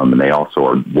came from. And they also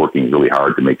are working really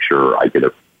hard to make sure I get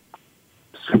a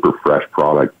super fresh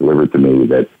product delivered to me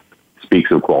that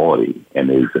speaks of quality and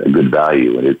is a good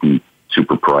value and isn't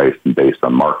super priced and based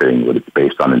on marketing, but it's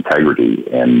based on integrity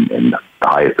and the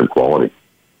highest of quality.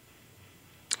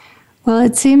 Well,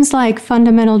 it seems like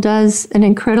Fundamental does an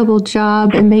incredible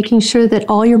job in making sure that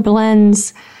all your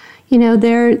blends, you know,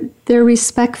 they're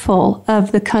respectful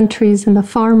of the countries and the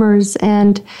farmers,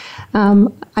 and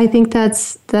I think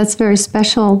that's a very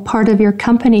special part of your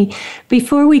company.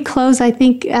 Before we close, I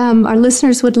think our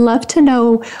listeners would love to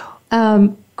know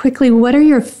quickly, what are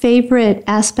your favorite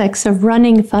aspects of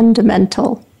running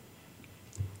Fundamental?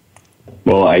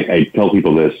 Well, I tell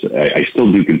people this. I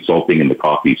still do consulting in the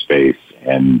coffee space,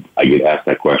 and I get asked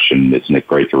that question, isn't it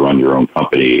great to run your own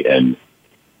company? And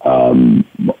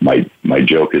my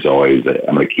joke is always that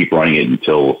I'm going to keep running it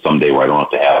until someday where I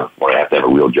have to have a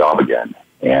real job again.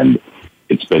 And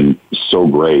it's been so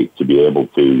great to be able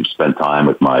to spend time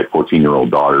with my 14-year-old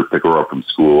daughter, pick her up from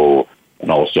school, and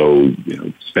also, you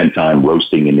know, spend time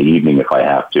roasting in the evening if I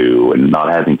have to, and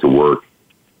not having to work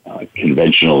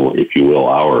conventional, if you will,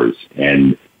 hours.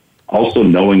 And also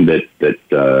knowing that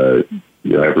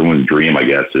you know, everyone's dream, I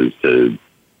guess, is to,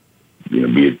 you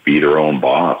know, be their own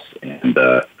boss. And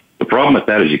the problem with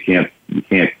that is you can't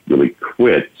really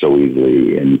quit so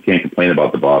easily, and you can't complain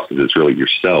about the boss because it's really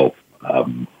yourself.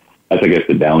 That's, I guess,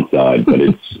 the downside. But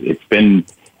it's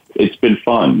been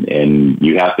fun, and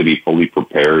you have to be fully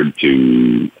prepared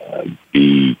to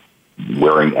be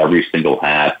wearing every single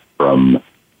hat, from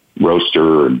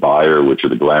roaster and buyer, which are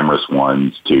the glamorous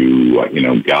ones, to you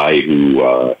know, guy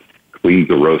who cleans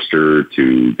the roaster,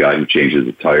 to guy who changes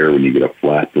the tire when you get a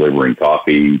flat delivering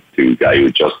coffee, to guy who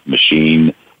adjusts the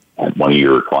machine at one of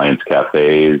your clients'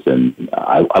 cafes. And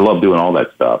I love doing all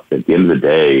that stuff. At the end of the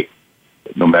day,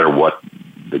 no matter what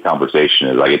the conversation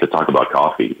is, I get to talk about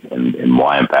coffee and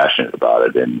why I'm passionate about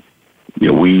it. And,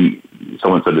 you know,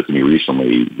 someone said this to me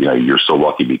recently, you know, you're so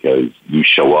lucky because you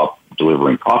show up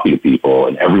delivering coffee to people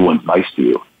and everyone's nice to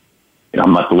you. And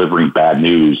I'm not delivering bad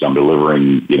news. I'm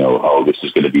delivering, you know, oh, this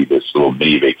is going to be this little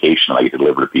mini vacation I get to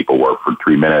deliver to people where for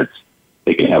 3 minutes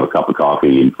they can have a cup of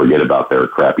coffee and forget about their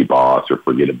crappy boss or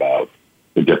forget about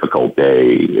the difficult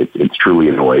day. It's truly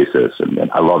an oasis, and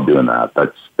I love doing that.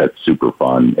 That's super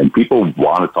fun. And people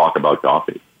want to talk about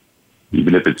coffee,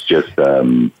 even if it's just,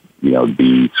 you know,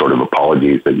 the sort of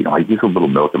apologies that, you know, I use a little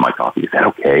milk in my coffee. Is that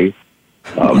okay?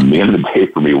 At the end of the day,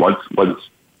 for me, once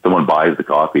someone buys the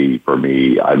coffee for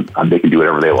me, they can do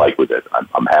whatever they like with it.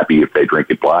 I'm happy if they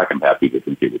drink it black. I'm happy if they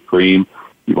drink it with cream.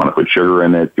 You want to put sugar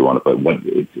in it. You want to put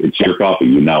it's your coffee.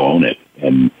 You now own it.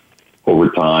 And over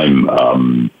time,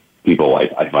 people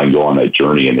I find go on that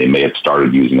journey, and they may have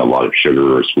started using a lot of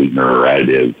sugar or sweetener or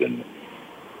additives, and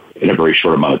in a very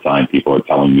short amount of time, people are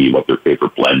telling me what their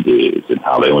favorite blend is and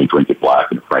how they only drink it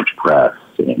black in a French press,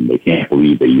 and they can't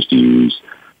believe they used to use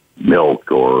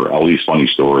milk, or all these funny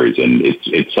stories. And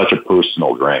it's such a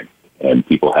personal drink, and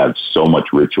people have so much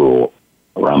ritual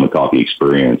around the coffee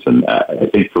experience. And I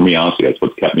think for me, honestly, that's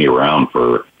what's kept me around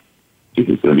for,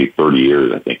 it's going to be 30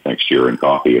 years, I think, next year in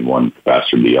coffee, in one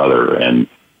capacity or the other. And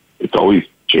it's always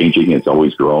changing. It's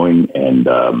always growing. And,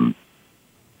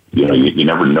 you know, you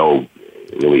never know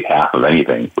really half of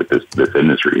anything with this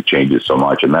industry. It changes so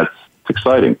much, and that's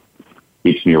exciting.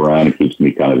 Keeps me around and keeps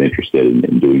me kind of interested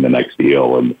in doing the next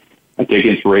deal. And I take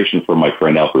inspiration from my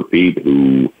friend Alfred Pete,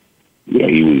 who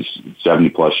he was 70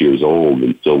 plus years old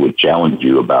and still would challenge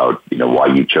you about, why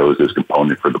you chose this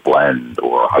component for the blend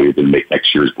or how you're going to make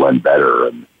next year's blend better.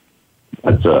 And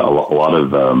that's a lot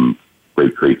of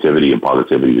great creativity and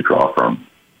positivity to draw from.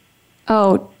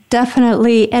 Oh,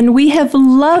 definitely. And we have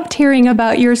loved hearing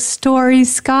about your story,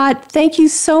 Scott. Thank you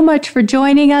so much for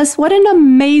joining us. What an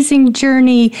amazing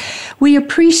journey. We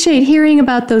appreciate hearing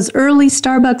about those early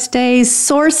Starbucks days,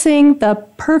 sourcing the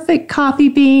perfect coffee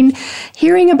bean,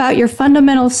 hearing about your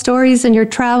fundamental stories and your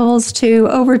travels to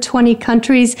over 20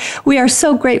 countries. We are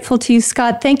so grateful to you,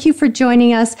 Scott. Thank you for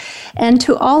joining us. And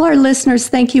to all our listeners,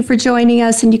 thank you for joining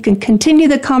us. And you can continue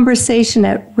the conversation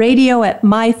at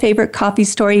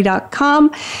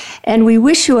radio@myfavoritecoffeestory.com. And we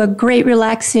wish you a great,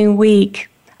 relaxing week.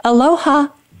 Aloha.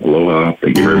 Aloha.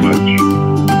 Thank you very much.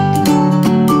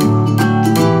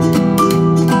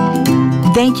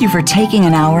 Thank you for taking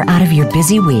an hour out of your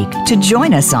busy week to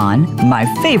join us on My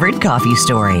Favorite Coffee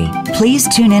Story. Please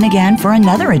tune in again for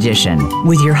another edition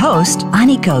with your host,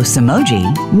 Aniko Samoji,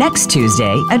 next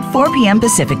Tuesday at 4 p.m.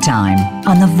 Pacific Time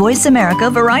on the Voice America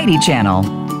Variety Channel.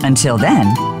 Until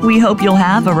then, we hope you'll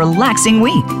have a relaxing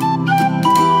week.